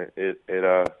preparation.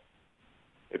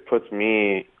 It puts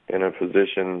me in a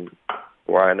position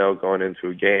where I know going into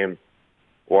a game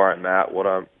where I'm at, what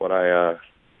I'm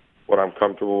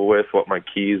comfortable with, what my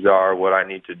keys are, what I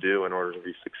need to do in order to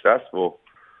be successful.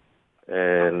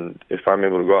 And if I'm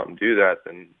able to go out and do that,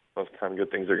 then most of the time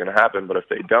good things are going to happen. But if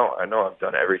they don't, I know I've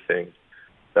done everything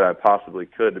that I possibly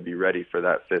could to be ready for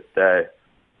that fifth day.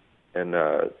 And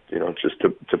just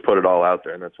to put it all out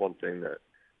there. And that's one thing that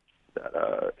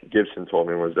Gibson told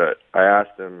me, was that I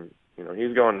asked him,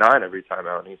 he's going 9 every time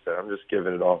out, and he said, I'm just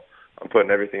giving it all. I'm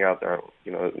putting everything out there.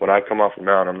 When I come off the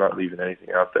mound, I'm not leaving anything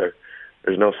out there.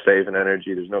 There's no saving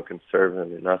energy. There's no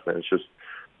conserving or nothing. It's just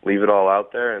leave it all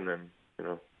out there, and then,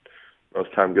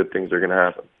 most time good things are going to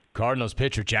happen. Cardinals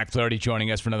pitcher Jack Flaherty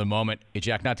joining us for another moment. Hey,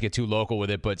 Jack, not to get too local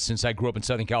with it, but since I grew up in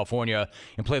Southern California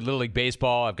and played Little League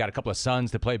baseball, I've got a couple of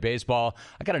sons that play baseball.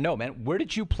 I got to know, man, where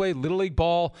did you play Little League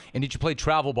ball, and did you play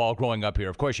travel ball growing up here?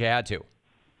 Of course you had to.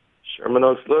 Sherman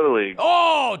Oaks Little League.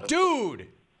 Oh, dude!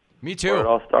 Me too. Where it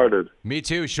all started. Me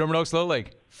too. Sherman Oaks Little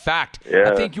League. Fact.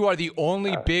 Yeah. I think you are the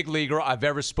only big leaguer I've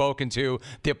ever spoken to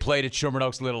that played at Sherman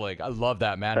Oaks Little League. I love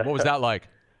that, man. What was that like?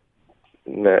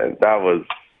 Man, that was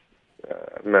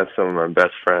I met some of my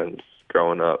best friends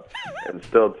growing up, and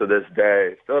still to this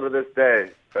day,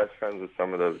 best friends with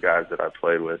some of those guys that I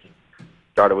played with.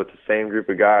 Started with the same group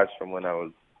of guys from when I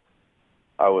was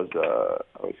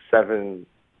 7.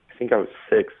 I think I was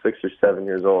 6 or 7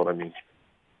 years old. I mean,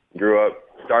 grew up,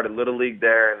 started Little League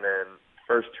there, and then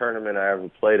first tournament I ever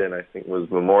played in, I think, was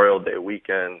Memorial Day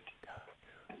weekend.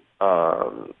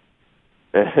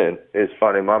 And it's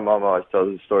funny. My mom always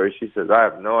tells the story. She says, I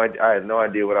had no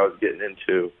idea what I was getting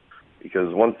into,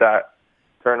 because once that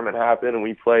tournament happened and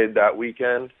we played that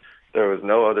weekend, there was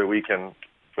no other weekend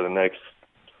for the next,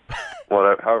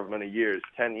 however many years,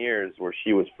 10 years, where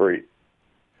she was free.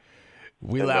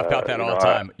 We laugh about that all the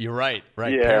time. You're right.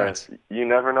 Yeah, parents. You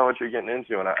never know what you're getting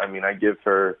into. And I give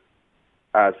her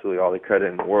absolutely all the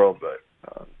credit in the world.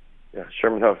 But,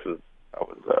 Sherman Oaks was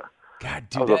God,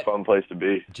 dude, that was a fun place to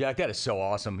be. Jack, that is so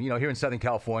awesome. Here in Southern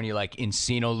California, like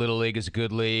Encino Little League is a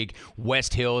good league.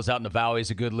 West Hills out in the Valley is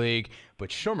a good league.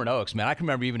 But Sherman Oaks, man, I can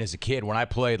remember even as a kid when I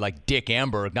played like Dick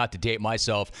Amberg, not to date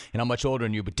myself, and I'm much older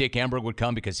than you, but Dick Amberg would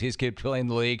come because his kid played in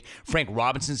the league. Frank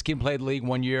Robinson's kid played the league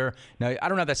one year. Now, I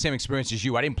don't have that same experience as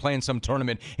you. I didn't play in some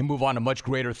tournament and move on to much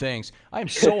greater things. I am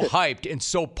so hyped and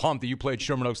so pumped that you played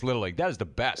Sherman Oaks Little League. That is the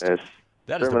best. Yes.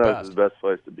 That is Sherman the Oaks best. is the best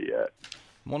place to be at.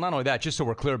 Well, not only that, just so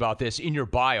we're clear about this, in your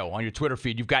bio on your Twitter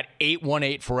feed, you've got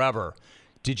 818 forever.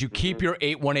 Did you keep your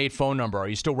 818 phone number? Are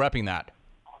you still repping that?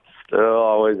 Still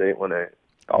always 818.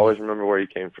 Always remember where you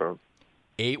came from.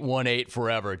 818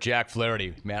 forever. Jack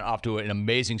Flaherty, man, off to an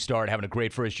amazing start, having a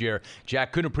great first year.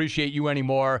 Jack, couldn't appreciate you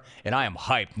anymore, and I am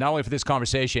hyped, not only for this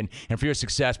conversation and for your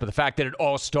success, but the fact that it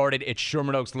all started at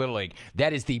Sherman Oaks Little League.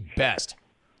 That is the best.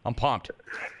 I'm pumped.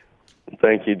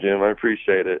 Thank you, Jim. I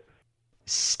appreciate it.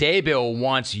 Staybill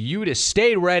wants you to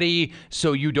stay ready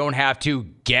so you don't have to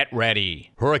get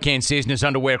ready. Hurricane season is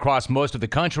underway across most of the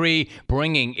country,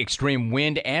 bringing extreme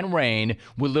wind and rain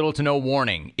with little to no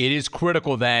warning. It is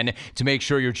critical then to make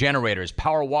sure your generators,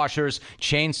 power washers,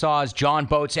 chainsaws, John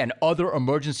boats, and other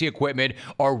emergency equipment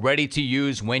are ready to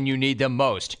use when you need them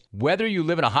most. Whether you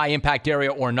live in a high-impact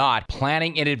area or not,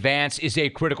 planning in advance is a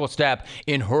critical step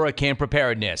in hurricane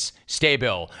preparedness.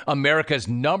 Staybill, America's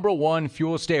 #1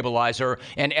 fuel stabilizer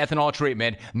and ethanol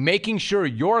treatment, making sure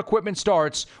your equipment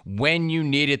starts when you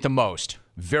need it the most.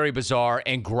 Very bizarre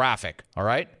and graphic, all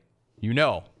right?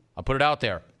 I'll put it out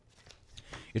there.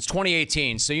 It's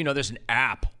 2018, so there's an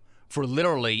app for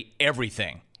literally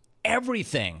everything.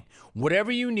 Everything.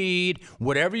 Whatever you need,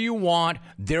 whatever you want,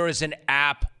 there is an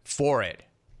app for it.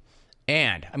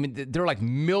 And, there are like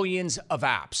millions of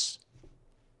apps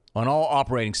on all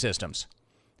operating systems.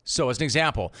 So, as an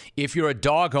example, if you're a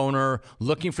dog owner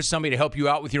looking for somebody to help you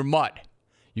out with your mutt,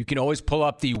 you can always pull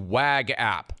up the WAG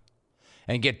app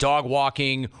and get dog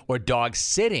walking or dog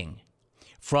sitting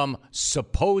from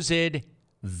supposed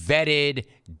vetted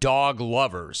dog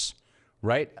lovers,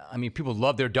 right? People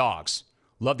love their dogs.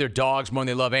 Love their dogs more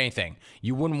than they love anything.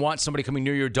 You wouldn't want somebody coming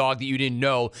near your dog that you didn't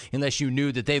know unless you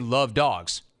knew that they love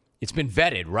dogs. It's been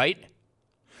vetted, right?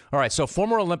 All right, so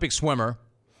former Olympic swimmer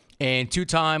and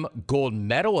two-time gold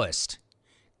medalist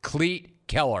Cleet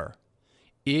Keller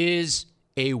is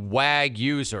a WAG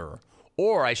user,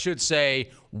 or I should say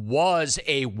was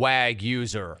a WAG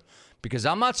user, because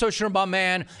I'm not so sure my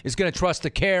man is going to trust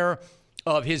the care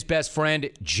of his best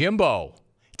friend Jimbo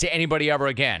to anybody ever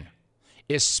again,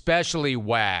 especially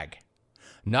WAG.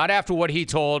 Not after what he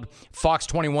told Fox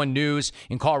 21 News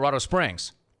in Colorado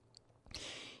Springs.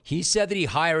 He said that he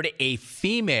hired a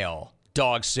female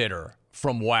dog sitter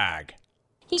from WAG.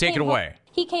 Take it away.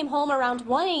 He came home around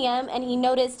 1 a.m. and he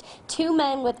noticed 2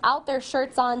 men without their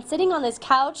shirts on sitting on this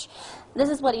couch. This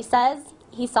is what he says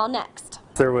he saw next.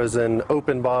 There was an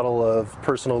open bottle of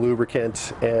personal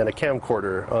lubricant and a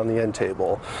camcorder on the end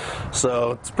table.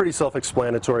 So it's pretty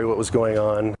self-explanatory what was going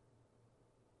on.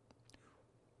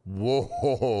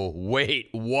 Whoa, wait,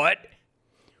 what?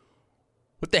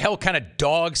 What the hell kind of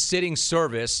dog sitting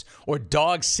service or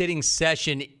dog sitting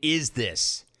session is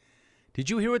this? Did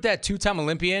you hear what that two-time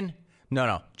Olympian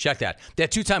No. Check that.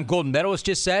 That two-time gold medalist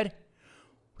just said,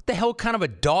 what the hell kind of a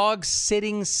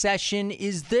dog-sitting session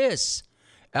is this?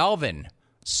 Alvin,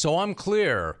 so I'm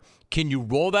clear. Can you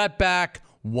roll that back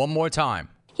one more time?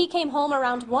 He came home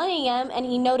around 1 a.m. and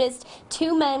he noticed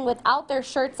two men without their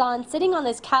shirts on sitting on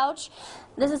this couch.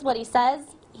 This is what he says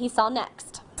he saw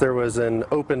next. There was an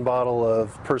open bottle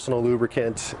of personal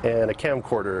lubricant and a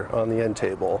camcorder on the end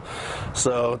table.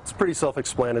 So it's pretty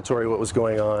self-explanatory what was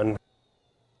going on.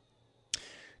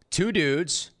 Two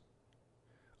dudes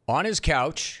on his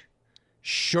couch,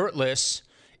 shirtless,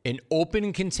 an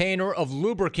open container of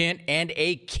lubricant, and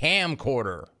a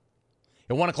camcorder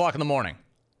at 1 o'clock in the morning.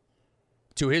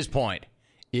 To his point,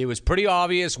 it was pretty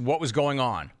obvious what was going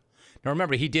on. Now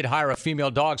remember, he did hire a female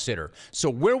dog sitter. So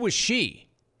where was she?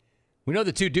 We know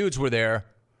the two dudes were there.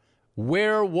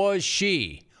 Where was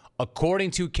she?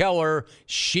 According to Keller,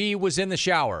 she was in the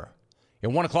shower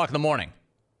at 1 o'clock in the morning.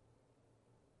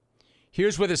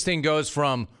 Here's where this thing goes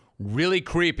from really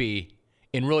creepy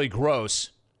and really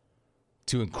gross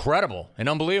to incredible and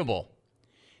unbelievable.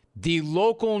 The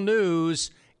local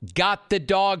news got the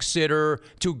dog sitter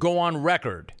to go on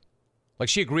record. Like,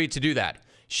 she agreed to do that.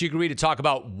 She agreed to talk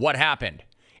about what happened.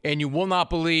 And you will not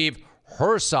believe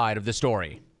her side of the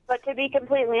story. But to be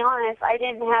completely honest, I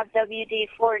didn't have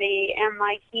WD-40 and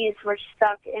my keys were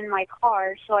stuck in my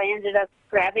car, so I ended up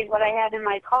grabbing what I had in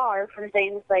my car from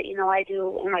things that, I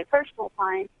do in my personal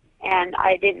time, and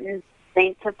I didn't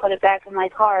think to put it back in my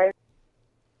car.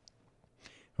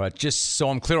 But just so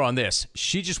I'm clear on this,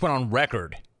 she just went on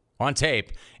record, on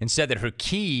tape, and said that her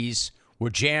keys were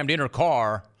jammed in her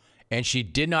car and she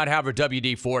did not have her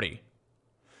WD-40.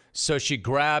 So she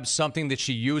grabbed something that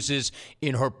she uses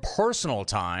in her personal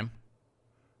time,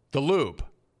 the lube,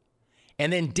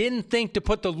 and then didn't think to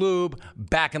put the lube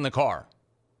back in the car.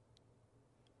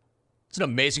 It's an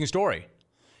amazing story.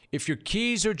 If your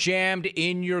keys are jammed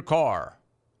in your car,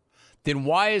 then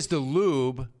why is the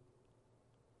lube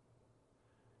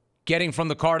getting from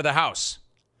the car to the house?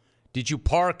 Did you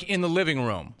park in the living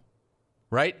room,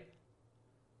 right?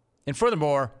 And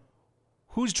furthermore,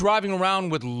 who's driving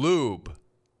around with lube?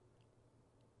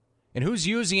 And who's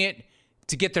using it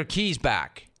to get their keys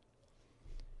back?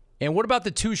 And what about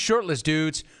the two shirtless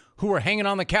dudes who were hanging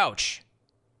on the couch?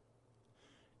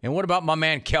 And what about my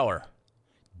man Keller,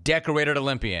 decorated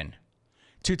Olympian,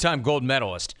 two-time gold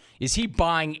medalist? Is he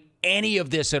buying any of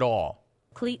this at all?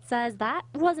 Cleet says that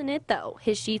wasn't it, though.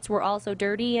 His sheets were also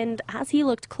dirty, and as he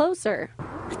looked closer,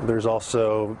 There's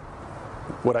also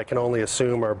what I can only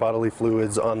assume are bodily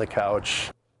fluids on the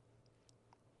couch.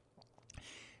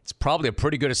 It's probably a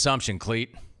pretty good assumption,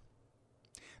 Cleet.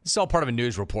 This is all part of a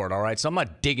news report, all right? So I'm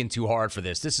not digging too hard for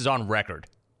this. This is on record.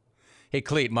 Hey,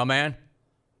 Cleet, my man,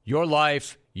 your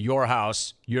life, your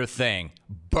house, your thing.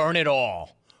 Burn it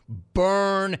all.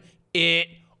 Burn it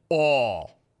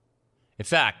all. In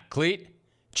fact, Cleet,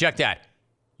 check that.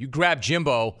 You grab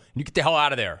Jimbo and you get the hell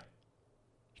out of there.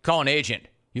 You call an agent.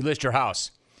 You list your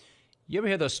house. You ever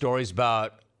hear those stories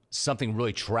about something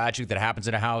really tragic that happens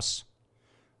in a house?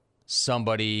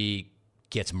 Somebody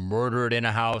gets murdered in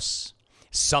a house,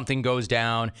 something goes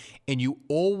down, and you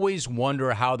always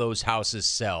wonder how those houses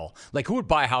sell. Like, who would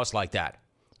buy a house like that?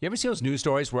 You ever see those news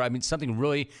stories where, something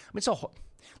really,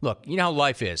 look, you know how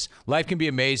life is. Life can be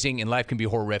amazing and life can be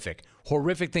horrific.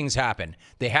 Horrific things happen.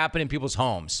 They happen in people's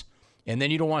homes, and then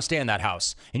you don't want to stay in that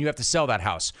house, and you have to sell that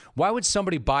house. Why would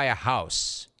somebody buy a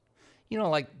house?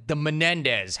 Like the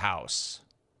Menendez house.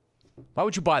 Why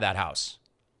would you buy that house?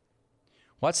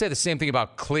 Well, I'd say the same thing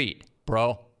about Cleet,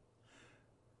 bro.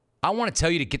 I want to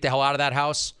tell you to get the hell out of that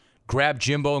house, grab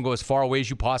Jimbo and go as far away as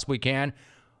you possibly can,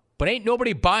 but ain't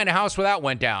nobody buying a house where that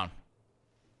went down.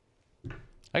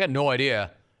 I got no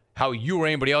idea how you or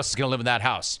anybody else is going to live in that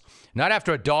house. Not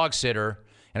after a dog sitter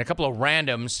and a couple of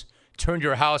randoms turned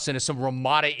your house into some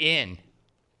Ramada Inn.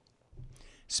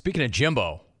 Speaking of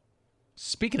Jimbo,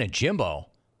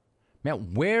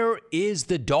 man, where is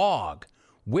the dog?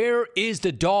 Where is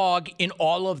the dog in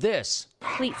all of this?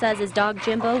 Cleet says his dog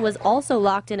Jimbo was also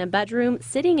locked in a bedroom,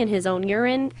 sitting in his own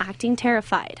urine, acting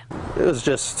terrified. It was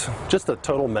just a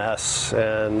total mess,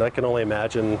 and I can only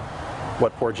imagine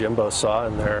what poor Jimbo saw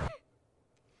in there.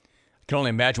 I can only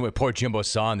imagine what poor Jimbo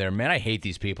saw in there. Man, I hate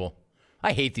these people.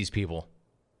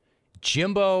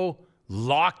 Jimbo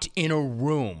locked in a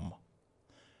room.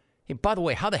 Hey, by the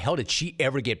way, how the hell did she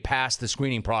ever get past the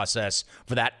screening process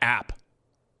for that app?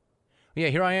 Yeah,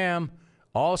 here I am.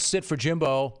 All sit for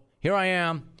Jimbo. Here I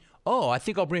am. Oh, I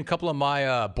think I'll bring a couple of my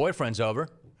boyfriends over.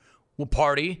 We'll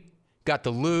party. Got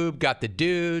the lube, got the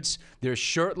dudes. They're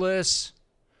shirtless.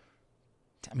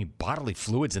 Bodily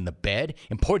fluids in the bed.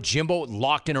 And poor Jimbo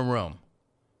locked in a room.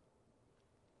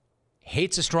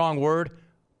 Hate's a strong word.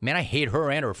 Man, I hate her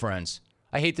and her friends.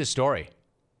 I hate this story.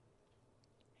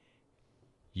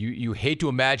 You hate to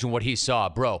imagine what he saw.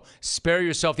 Bro, spare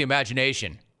yourself the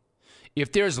imagination.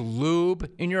 If there's lube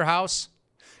in your house,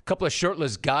 a couple of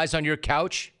shirtless guys on your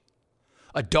couch,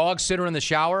 a dog sitter in the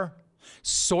shower,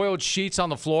 soiled sheets on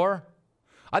the floor,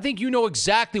 I think you know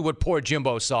exactly what poor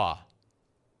Jimbo saw.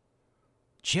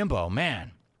 Jimbo,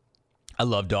 man. I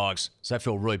love dogs, so I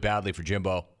feel really badly for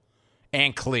Jimbo.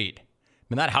 And Cleet. I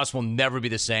mean, that house will never be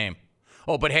the same.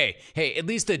 Oh, but hey, at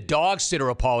least the dog sitter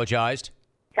apologized.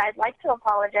 I'd like to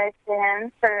apologize to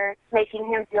him for making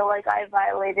him feel like I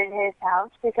violated his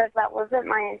house because that wasn't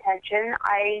my intention.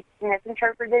 I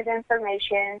misinterpreted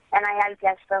information, and I had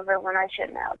guests over when I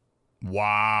shouldn't have.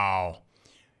 Wow.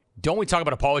 Don't we talk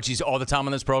about apologies all the time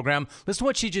on this program? Listen to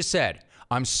what she just said.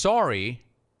 I'm sorry.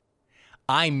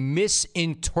 I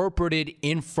misinterpreted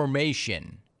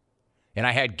information, and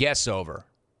I had guests over.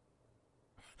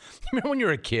 Remember when you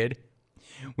were a kid?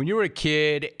 When you were a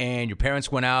kid and your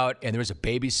parents went out and there was a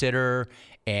babysitter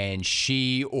and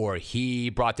she or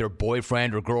he brought their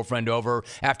boyfriend or girlfriend over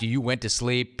after you went to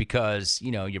sleep because,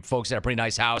 you know, your folks had a pretty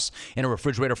nice house and a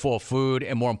refrigerator full of food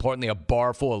and, more importantly, a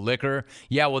bar full of liquor.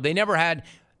 Yeah, well, they never had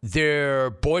their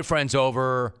boyfriends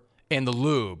over and the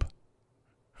lube.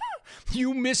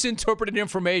 You misinterpreted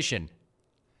information.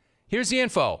 Here's the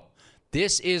info.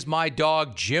 This is my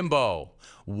dog, Jimbo.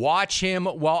 Watch him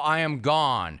while I am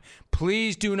gone.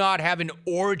 Please do not have an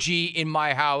orgy in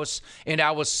my house, and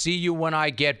I will see you when I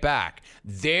get back.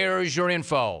 There's your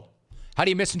info. How do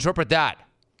you misinterpret that?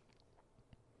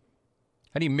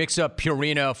 How do you mix up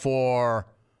Purina for,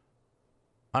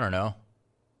 I don't know,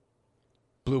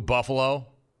 Blue Buffalo?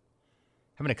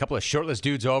 Having a couple of shirtless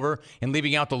dudes over and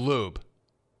leaving out the lube.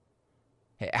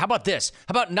 Hey, how about this?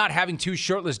 How about not having two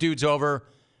shirtless dudes over,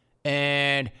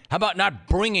 and how about not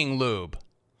bringing lube?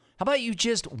 How about you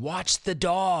just watch the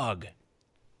dog?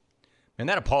 And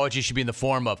that apology should be in the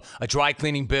form of a dry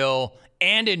cleaning bill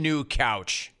and a new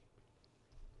couch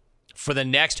for the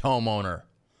next homeowner.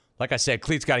 Like I said,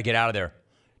 Cleet's got to get out of there.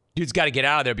 Dude's got to get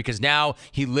out of there because now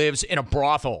he lives in a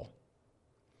brothel.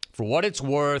 For what it's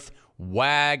worth,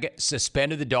 WAG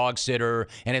suspended the dog sitter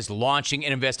and is launching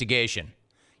an investigation.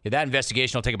 Yeah, that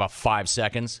investigation will take about 5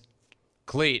 seconds.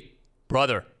 Cleet,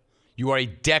 brother, you are a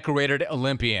decorated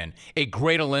Olympian, a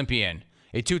great Olympian,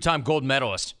 a 2-time gold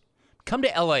medalist. Come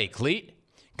to L.A., Cleet.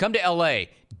 Come to L.A.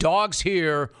 Dogs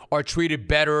here are treated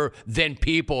better than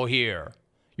people here.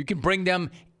 You can bring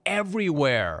them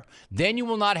everywhere. Then you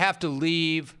will not have to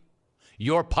leave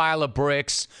your pile of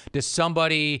bricks to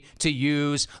somebody to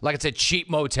use like it's a cheap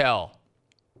motel.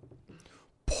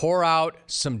 Pour out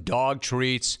some dog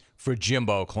treats for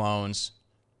Jimbo clones.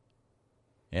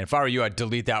 And if I were you, I'd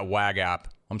delete that WAG app.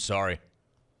 I'm sorry.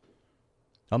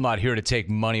 I'm not here to take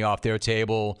money off their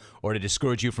table or to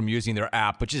discourage you from using their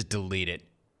app, but just delete it.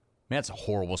 Man, that's a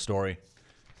horrible story.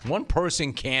 One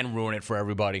person can ruin it for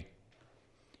everybody,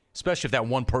 especially if that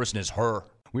one person is her.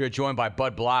 We are joined by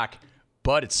Bud Black.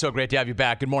 Bud, it's so great to have you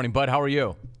back. Good morning, Bud. How are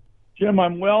you? Jim,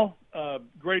 I'm well.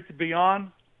 Great to be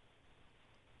on.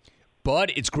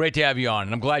 Bud, it's great to have you on,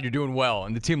 and I'm glad you're doing well,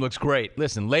 and the team looks great.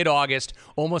 Listen, late August,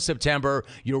 almost September,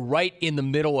 you're right in the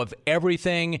middle of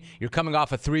everything. You're coming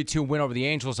off a 3-2 win over the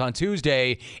Angels on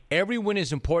Tuesday. Every win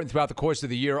is important throughout the course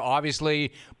of the year,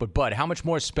 obviously, but Bud, how much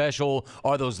more special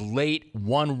are those late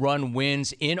one-run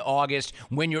wins in August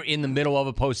when you're in the middle of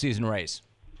a postseason race?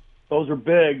 Those are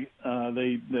big.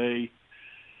 They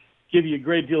give you a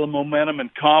great deal of momentum and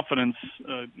confidence,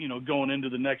 going into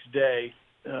the next day.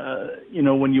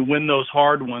 When you win those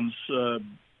hard ones,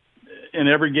 and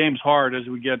every game's hard as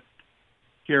we get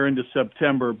here into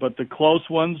September, but the close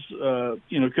ones,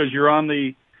 because you're on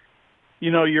the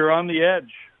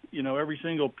edge, every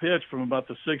single pitch from about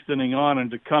the 6th inning on,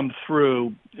 and to come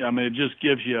through, I mean, it just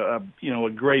gives you a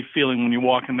great feeling when you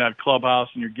walk in that clubhouse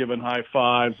and you're giving high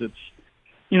fives.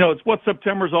 It's what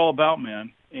September's all about,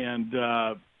 man. And,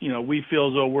 we feel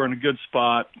as though we're in a good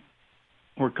spot.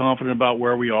 We're confident about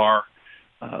where we are.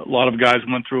 A lot of guys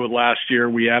went through it last year.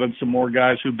 We added some more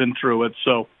guys who've been through it.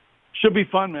 So should be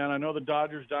fun, man. I know the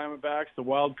Dodgers, Diamondbacks, the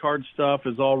wild card stuff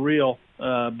is all real,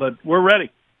 but we're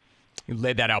ready. You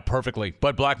laid that out perfectly.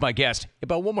 Bud Black, my guest.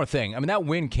 About one more thing. I mean, that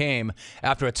win came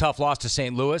after a tough loss to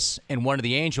St. Louis and one of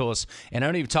the Angels. And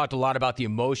I know you've talked a lot about the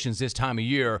emotions this time of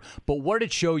year, but what did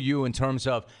it show you in terms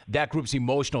of that group's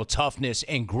emotional toughness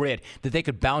and grit that they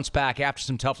could bounce back after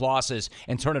some tough losses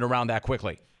and turn it around that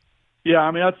quickly? Yeah,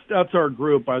 I mean, that's our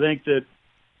group. I think that,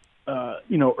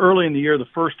 early in the year, the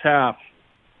first half,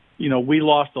 we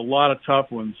lost a lot of tough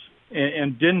ones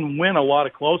and didn't win a lot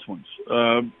of close ones.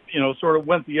 Sort of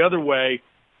went the other way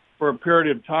for a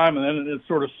period of time, and then it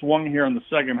sort of swung here in the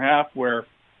second half where,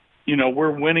 we're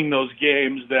winning those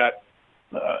games that,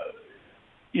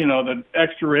 the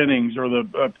extra innings or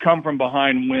the come from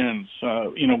behind wins.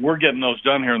 We're getting those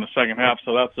done here in the second half,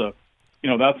 so that's a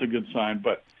good sign.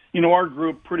 But, our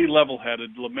group pretty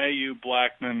level-headed. LeMahieu,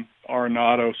 Blackman,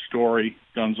 Arenado, Story,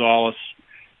 Gonzalez.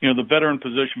 The veteran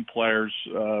position players,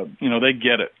 they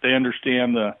get it. They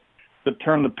understand the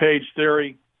turn the page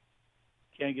theory.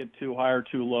 Can't get too high or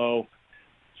too low.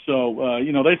 So,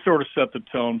 they sort of set the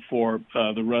tone for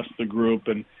the rest of the group.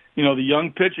 And, the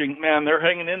young pitching, man, they're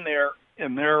hanging in there,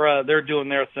 and they're doing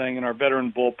their thing. And our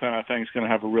veteran bullpen, I think, is going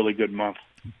to have a really good month.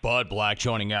 Bud Black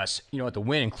joining us. The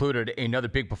win included another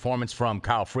big performance from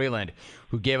Kyle Freeland,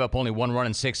 who gave up only 1 run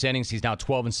in 6 innings. He's now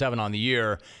 12-7 on the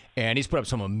year, and he's put up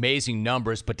some amazing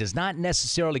numbers, but does not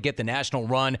necessarily get the national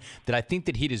run that I think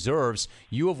that he deserves.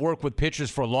 You have worked with pitchers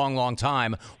for a long, long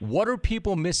time. What are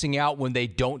people missing out when they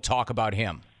don't talk about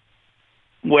him?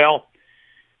 Well,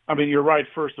 you're right,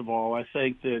 first of all. I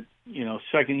think that,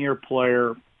 second-year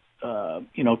player,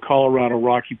 Colorado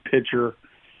Rocky pitcher,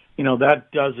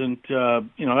 that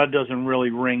doesn't really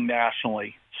ring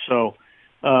nationally. So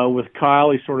with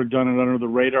Kyle, he's sort of done it under the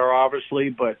radar, obviously,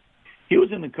 but he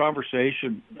was in the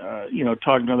conversation,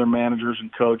 talking to other managers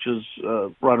and coaches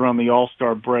right around the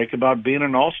All-Star break about being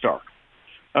an All-Star.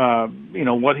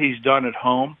 What he's done at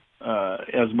home,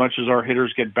 as much as our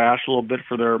hitters get bashed a little bit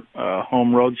for their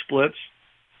home road splits,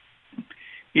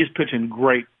 he's pitching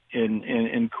great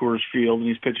in Coors Field, and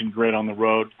he's pitching great on the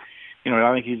road.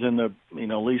 I think he's in the,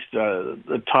 at least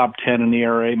the top 10 in the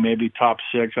ERA, maybe top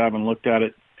 6. I haven't looked at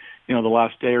it, the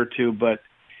last day or two. But,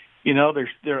 there's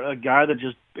a guy that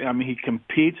just, he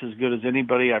competes as good as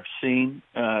anybody I've seen,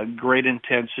 great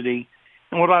intensity.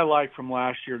 And what I like from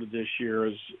last year to this year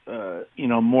is,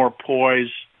 more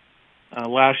poise.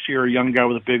 Last year, a young guy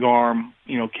with a big arm,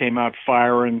 came out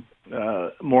firing,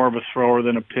 more of a thrower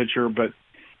than a pitcher. But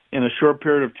in a short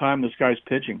period of time, this guy's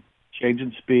pitching,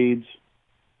 changing speeds,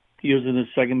 using his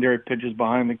secondary pitches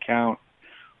behind the count,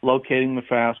 locating the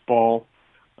fastball,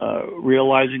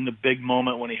 realizing the big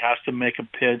moment when he has to make a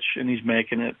pitch, and he's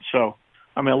making it. So,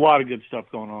 a lot of good stuff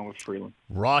going on with Freeland.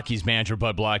 Rockies manager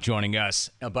Bud Black joining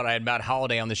us. But I had Matt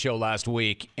Holliday on the show last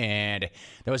week, and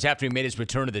that was after he made his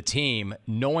return to the team.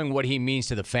 Knowing what he means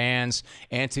to the fans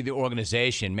and to the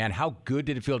organization, man, how good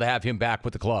did it feel to have him back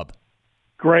with the club?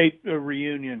 Great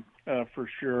reunion, for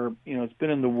sure. It's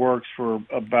been in the works for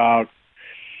about –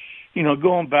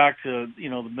 going back to,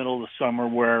 the middle of the summer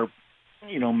where,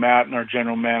 Matt and our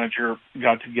general manager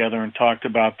got together and talked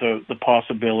about the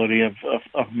possibility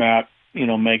of Matt,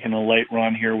 making a late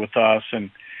run here with us. And,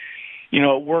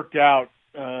 it worked out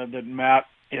that Matt,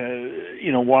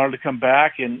 wanted to come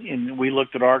back, and we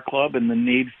looked at our club and the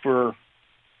need for,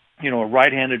 a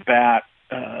right-handed bat,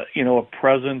 a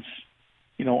presence,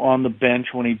 on the bench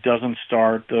when he doesn't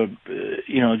start,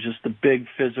 just the big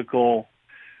physical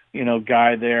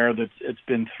guy there it's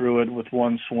been through it with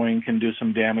one swing, can do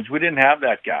some damage. We didn't have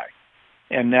that guy.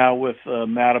 And now with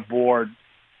Matt aboard,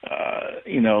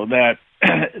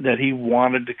 that he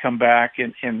wanted to come back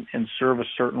and serve a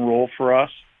certain role for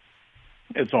us,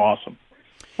 it's awesome.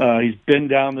 He's been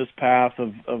down this path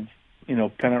of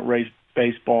pennant race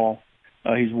baseball.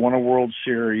 He's won a World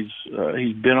Series.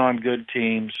 He's been on good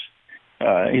teams.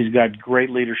 He's got great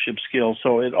leadership skills.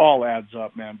 So it all adds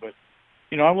up, man. But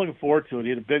I'm looking forward to it. He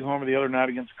had a big homer the other night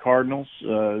against the Cardinals.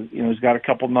 He's got a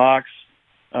couple knocks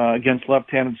against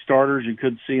left-handed starters. You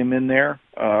could see him in there,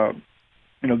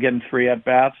 getting 3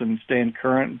 at-bats and staying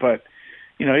current. But,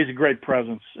 he's a great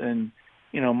presence. And,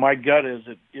 my gut is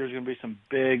that there's going to be some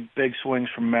big swings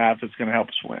from Matt that's going to help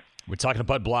us win. We're talking to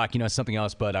Bud Black. Something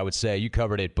else, Bud, I would say. You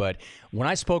covered it. But when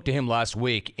I spoke to him last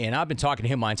week, and I've been talking to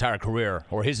him my entire career,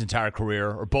 or his entire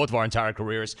career, or both of our entire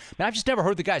careers, man, I've just never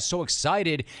heard the guy so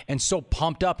excited and so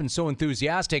pumped up and so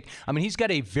enthusiastic. He's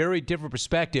got a very different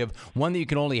perspective, one that you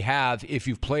can only have if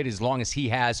you've played as long as he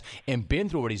has and been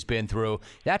through what he's been through.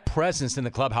 That presence in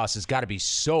the clubhouse has got to be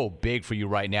so big for you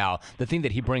right now, the thing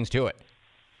that he brings to it.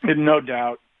 No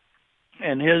doubt.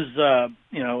 And his,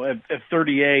 at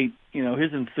 38,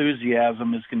 his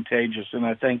enthusiasm is contagious. And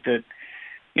I think that,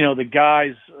 the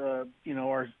guys,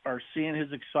 are seeing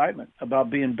his excitement about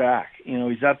being back.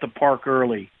 He's at the park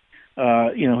early.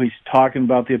 He's talking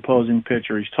about the opposing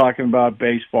pitcher. He's talking about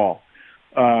baseball.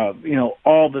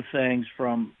 All the things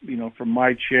from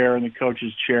my chair and the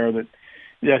coach's chair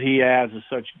that he adds is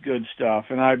such good stuff.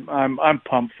 And I'm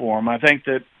pumped for him. I think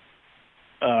that,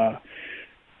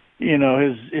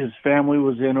 his family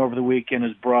was in over the weekend.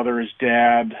 His brother, his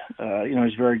dad.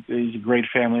 He's a great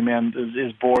family man.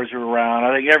 His boys are around.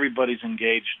 I think everybody's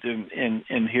engaged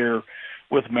in here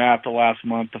with Matt the last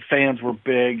month. The fans were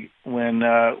big when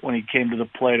he came to the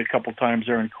plate a couple times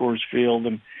there in Coors Field,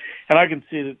 and I can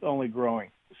see it only growing.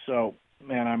 So,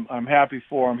 man, I'm happy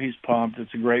for him. He's pumped.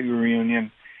 It's a great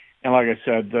reunion. And like I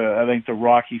said, I think the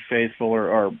Rocky faithful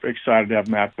are excited to have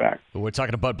Matt back. We're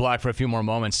talking to Bud Black for a few more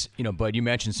moments. You know, Bud, you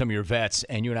mentioned some of your vets,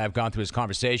 and you and I have gone through this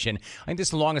conversation. I think this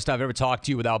is the longest I've ever talked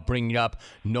to you without bringing up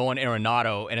Nolan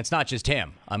Arenado, and it's not just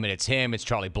him. I mean, it's him, it's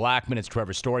Charlie Blackmon, it's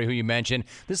Trevor Story, who you mentioned.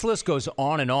 This list goes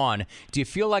on and on. Do you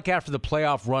feel like after the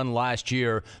playoff run last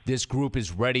year, this group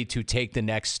is ready to take the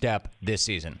next step this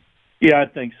season? Yeah, I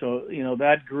think so. You know,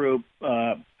 that group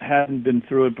hadn't been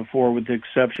through it before with the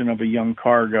exception of a young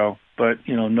Cargo. But,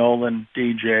 you know, Nolan,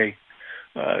 DJ,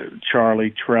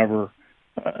 Charlie, Trevor,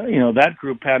 you know, that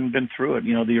group hadn't been through it.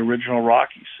 You know, the original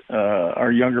Rockies,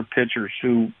 our younger pitchers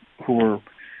who were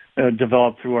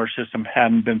developed through our system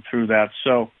hadn't been through that.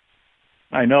 So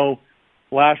I know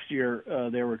last year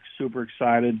they were super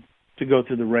excited to go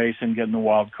through the race and get in the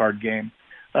wild card game.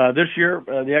 This year,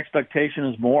 the expectation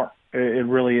is more. It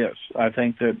really is. I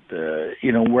think that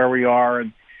you know where we are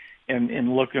and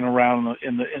looking around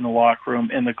in the locker room,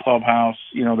 in the clubhouse,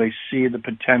 you know, they see the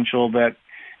potential that,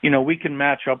 you know, we can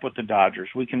match up with the Dodgers,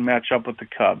 we can match up with the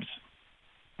Cubs,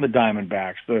 the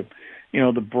Diamondbacks, the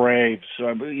Braves.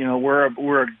 You know,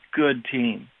 we're a good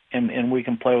team and we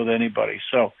can play with anybody.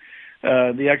 So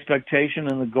the expectation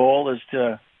and the goal is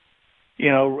to,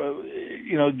 you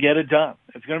know, get it done.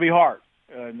 It's going to be hard.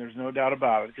 And there's no doubt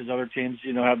about it because other teams,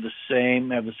 you know, have the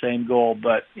same goal.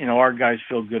 But, you know, our guys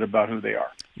feel good about who they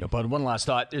are. You know, Bud, one last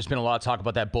thought. There's been a lot of talk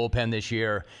about that bullpen this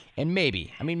year. And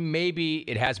maybe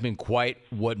it hasn't been quite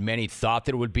what many thought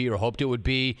that it would be or hoped it would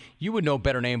be. You would know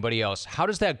better than anybody else. How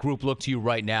does that group look to you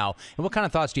right now? And what kind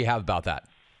of thoughts do you have about that?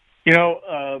 You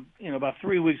know, about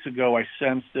 3 weeks ago, I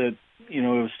sensed that, you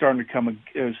know, it was starting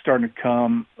to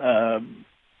come,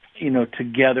 you know,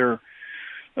 together.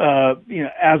 You know,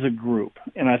 as a group.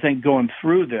 And I think going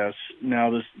through this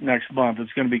next month,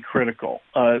 it's going to be critical.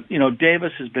 You know,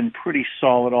 Davis has been pretty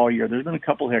solid all year. There's been a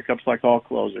couple hiccups like all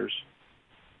closers,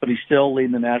 but he's still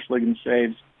leading the National League in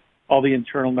saves. All the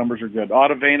internal numbers are good.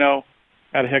 Ottavino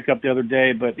had a hiccup the other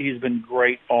day, but he's been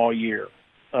great all year.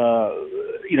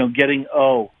 You know, getting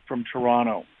O from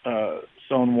Toronto,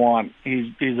 Son Juan,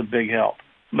 he's a big help.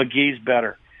 McGee's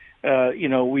better. You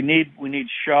know, we need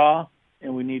Shaw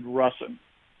and we need Russin.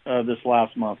 This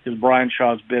last month because Brian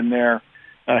Shaw's been there.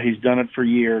 He's done it for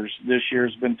years. This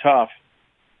year's been tough,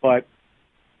 but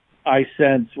I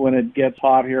sense when it gets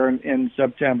hot here in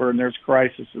September and there's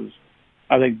crises,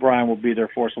 I think Brian will be there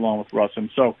for us along with Russin.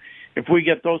 So if we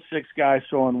get those six guys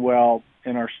throwing well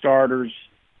and our starters,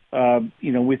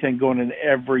 you know, we think going into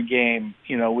every game,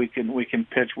 you know, we can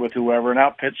pitch with whoever and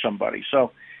outpitch somebody.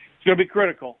 So it's going to be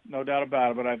critical, no doubt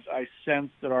about it, but I sense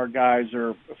that our guys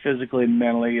are physically and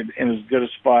mentally in as good a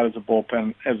spot as a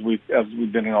bullpen as we've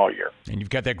been in all year. And you've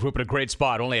got that group in a great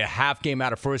spot. Only a half game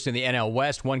out of first in the NL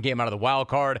West, one game out of the wild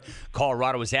card.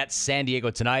 Colorado is at San Diego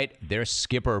tonight. Their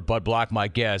skipper, Bud Black, my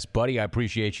guest. Buddy, I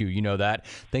appreciate you. You know that.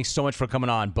 Thanks so much for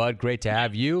coming on, Bud. Great to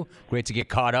have you. Great to get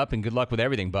caught up, and good luck with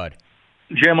everything, Bud.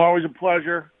 Jim, always a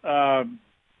pleasure.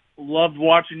 Loved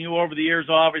watching you over the years,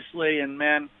 obviously, and,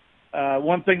 man,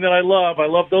 one thing that I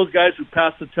love those guys who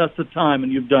pass the test of time,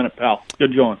 and you've done it, pal.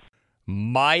 Good going.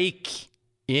 Mike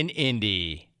in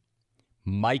Indy.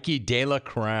 Mikey De La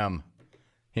Creme.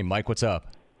 Hey, Mike, what's up?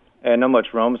 Hey, not much,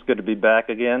 Rome. It's good to be back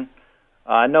again.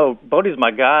 I know Bodie's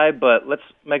my guy, but let's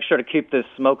make sure to keep this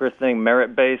smoker thing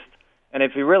merit-based. And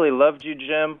if he really loved you,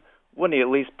 Jim, wouldn't he at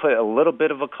least put a little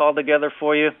bit of a call together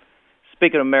for you?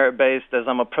 Speaking of merit-based, as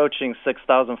I'm approaching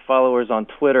 6,000 followers on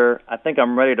Twitter, I think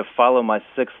I'm ready to follow my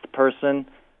sixth person.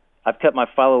 I've kept my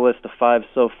follow list to 5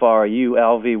 so far, you,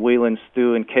 Alvy, Whelan,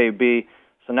 Stu, and KB.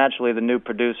 So naturally the new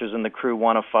producers and the crew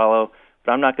want to follow,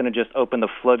 but I'm not going to just open the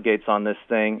floodgates on this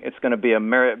thing. It's going to be a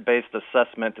merit-based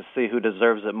assessment to see who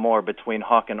deserves it more between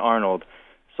Hawk and Arnold,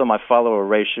 so my follower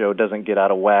ratio doesn't get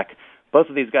out of whack. Both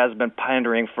of these guys have been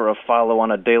pandering for a follow on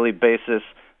a daily basis.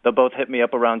 They'll both hit me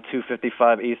up around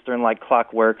 2:55 Eastern like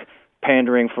clockwork,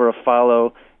 pandering for a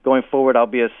follow. Going forward, I'll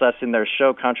be assessing their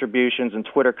show contributions and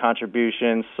Twitter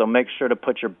contributions, so make sure to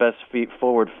put your best feet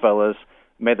forward, fellas.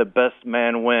 May the best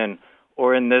man win,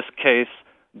 or in this case,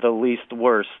 the least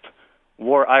worst.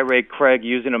 Wore irate Craig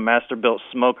using a master-built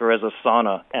smoker as a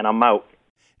sauna, and I'm out.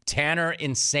 Tanner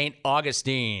in St.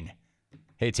 Augustine.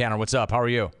 Hey, Tanner, what's up? How are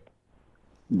you?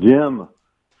 Jim,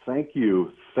 thank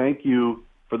you. Thank you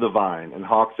for the Vine. And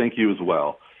Hawk, thank you as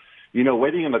well. You know,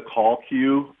 waiting in the call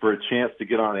queue for a chance to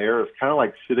get on air is kind of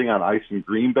like sitting on ice in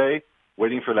Green Bay,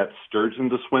 waiting for that sturgeon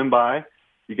to swim by.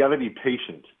 You got to be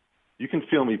patient. You can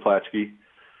feel me, Platchkey.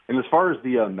 And as far as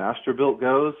the Masterbuilt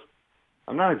goes,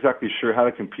 I'm not exactly sure how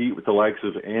to compete with the likes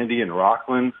of Andy and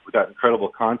Rockland with that incredible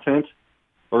content,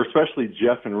 or especially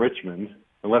Jeff and Richmond,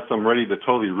 unless I'm ready to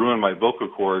totally ruin my vocal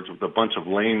cords with a bunch of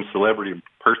lame celebrity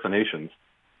impersonations.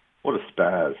 What a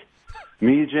spaz.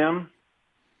 Me, Jim,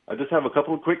 I just have a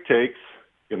couple of quick takes.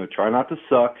 Going to try not to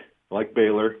suck like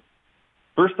Baylor.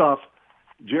 First off,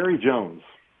 Jerry Jones.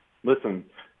 Listen,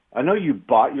 I know you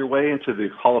bought your way into the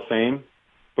Hall of Fame,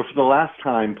 but for the last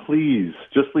time, please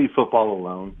just leave football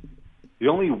alone. The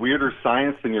only weirder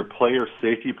science than your player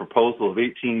safety proposal of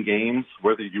 18 games,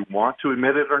 whether you want to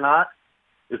admit it or not,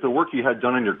 is the work you had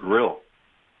done on your grill.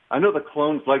 I know the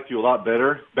clones liked you a lot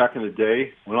better back in the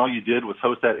day when all you did was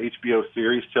host that HBO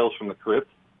series, Tales from the Crypt.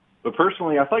 But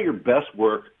personally, I thought your best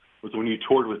work was when you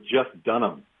toured with Jeff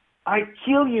Dunham. I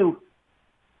kill you.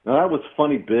 Now, that was a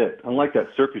funny bit, unlike that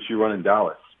circus you run in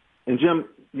Dallas. And, Jim,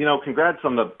 congrats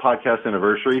on the podcast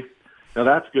anniversary. Now,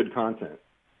 that's good content.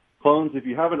 Clones, if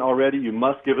you haven't already, you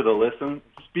must give it a listen.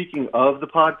 Speaking of the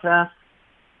podcast,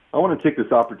 I want to take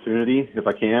this opportunity, if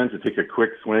I can, to take a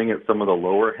quick swing at some of the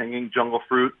lower-hanging jungle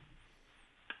fruit.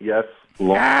 Yes,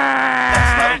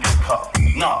 That's not a good call.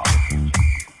 No.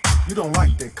 You don't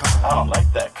like that call. I don't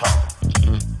like that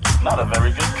call. Not a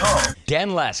very good call.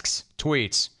 Dan Lesks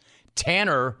tweets,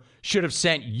 Tanner should have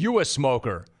sent you a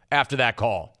smoker after that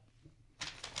call.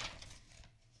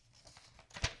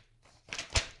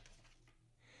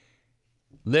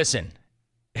 Listen,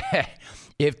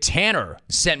 if Tanner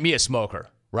sent me a smoker,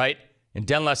 right? And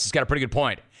Denless has got a pretty good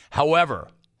point. However,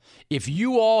 if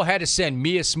you all had to send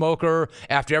me a smoker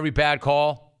after every bad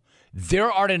call,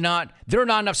 there are not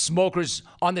enough smokers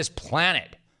on this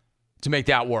planet to make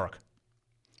that work.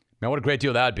 Man, what a great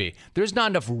deal that would be. There's not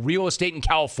enough real estate in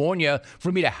California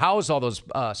for me to house all those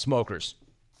smokers.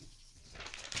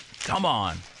 Come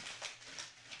on.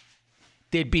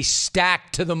 They'd be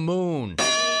stacked to the moon.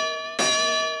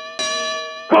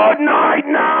 Good night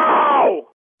now!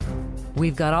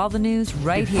 We've got all the news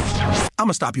right here. I'm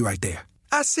gonna stop you right there.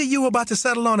 I see you about to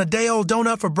settle on a day-old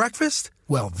donut for breakfast.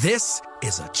 Well, this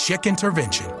is a chick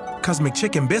intervention. Because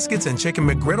McChicken biscuits and Chicken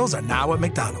McGriddles are now at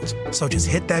McDonald's. So just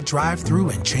hit that drive-thru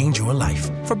and change your life.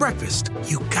 For breakfast,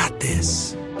 you got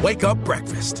this. Wake up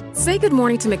breakfast. Say good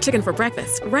morning to McChicken for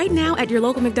breakfast. Right now at your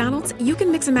local McDonald's, you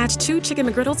can mix and match 2 Chicken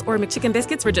McGriddles or McChicken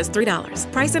biscuits for just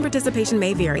 $3. Price and participation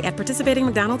may vary at participating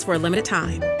McDonald's for a limited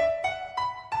time.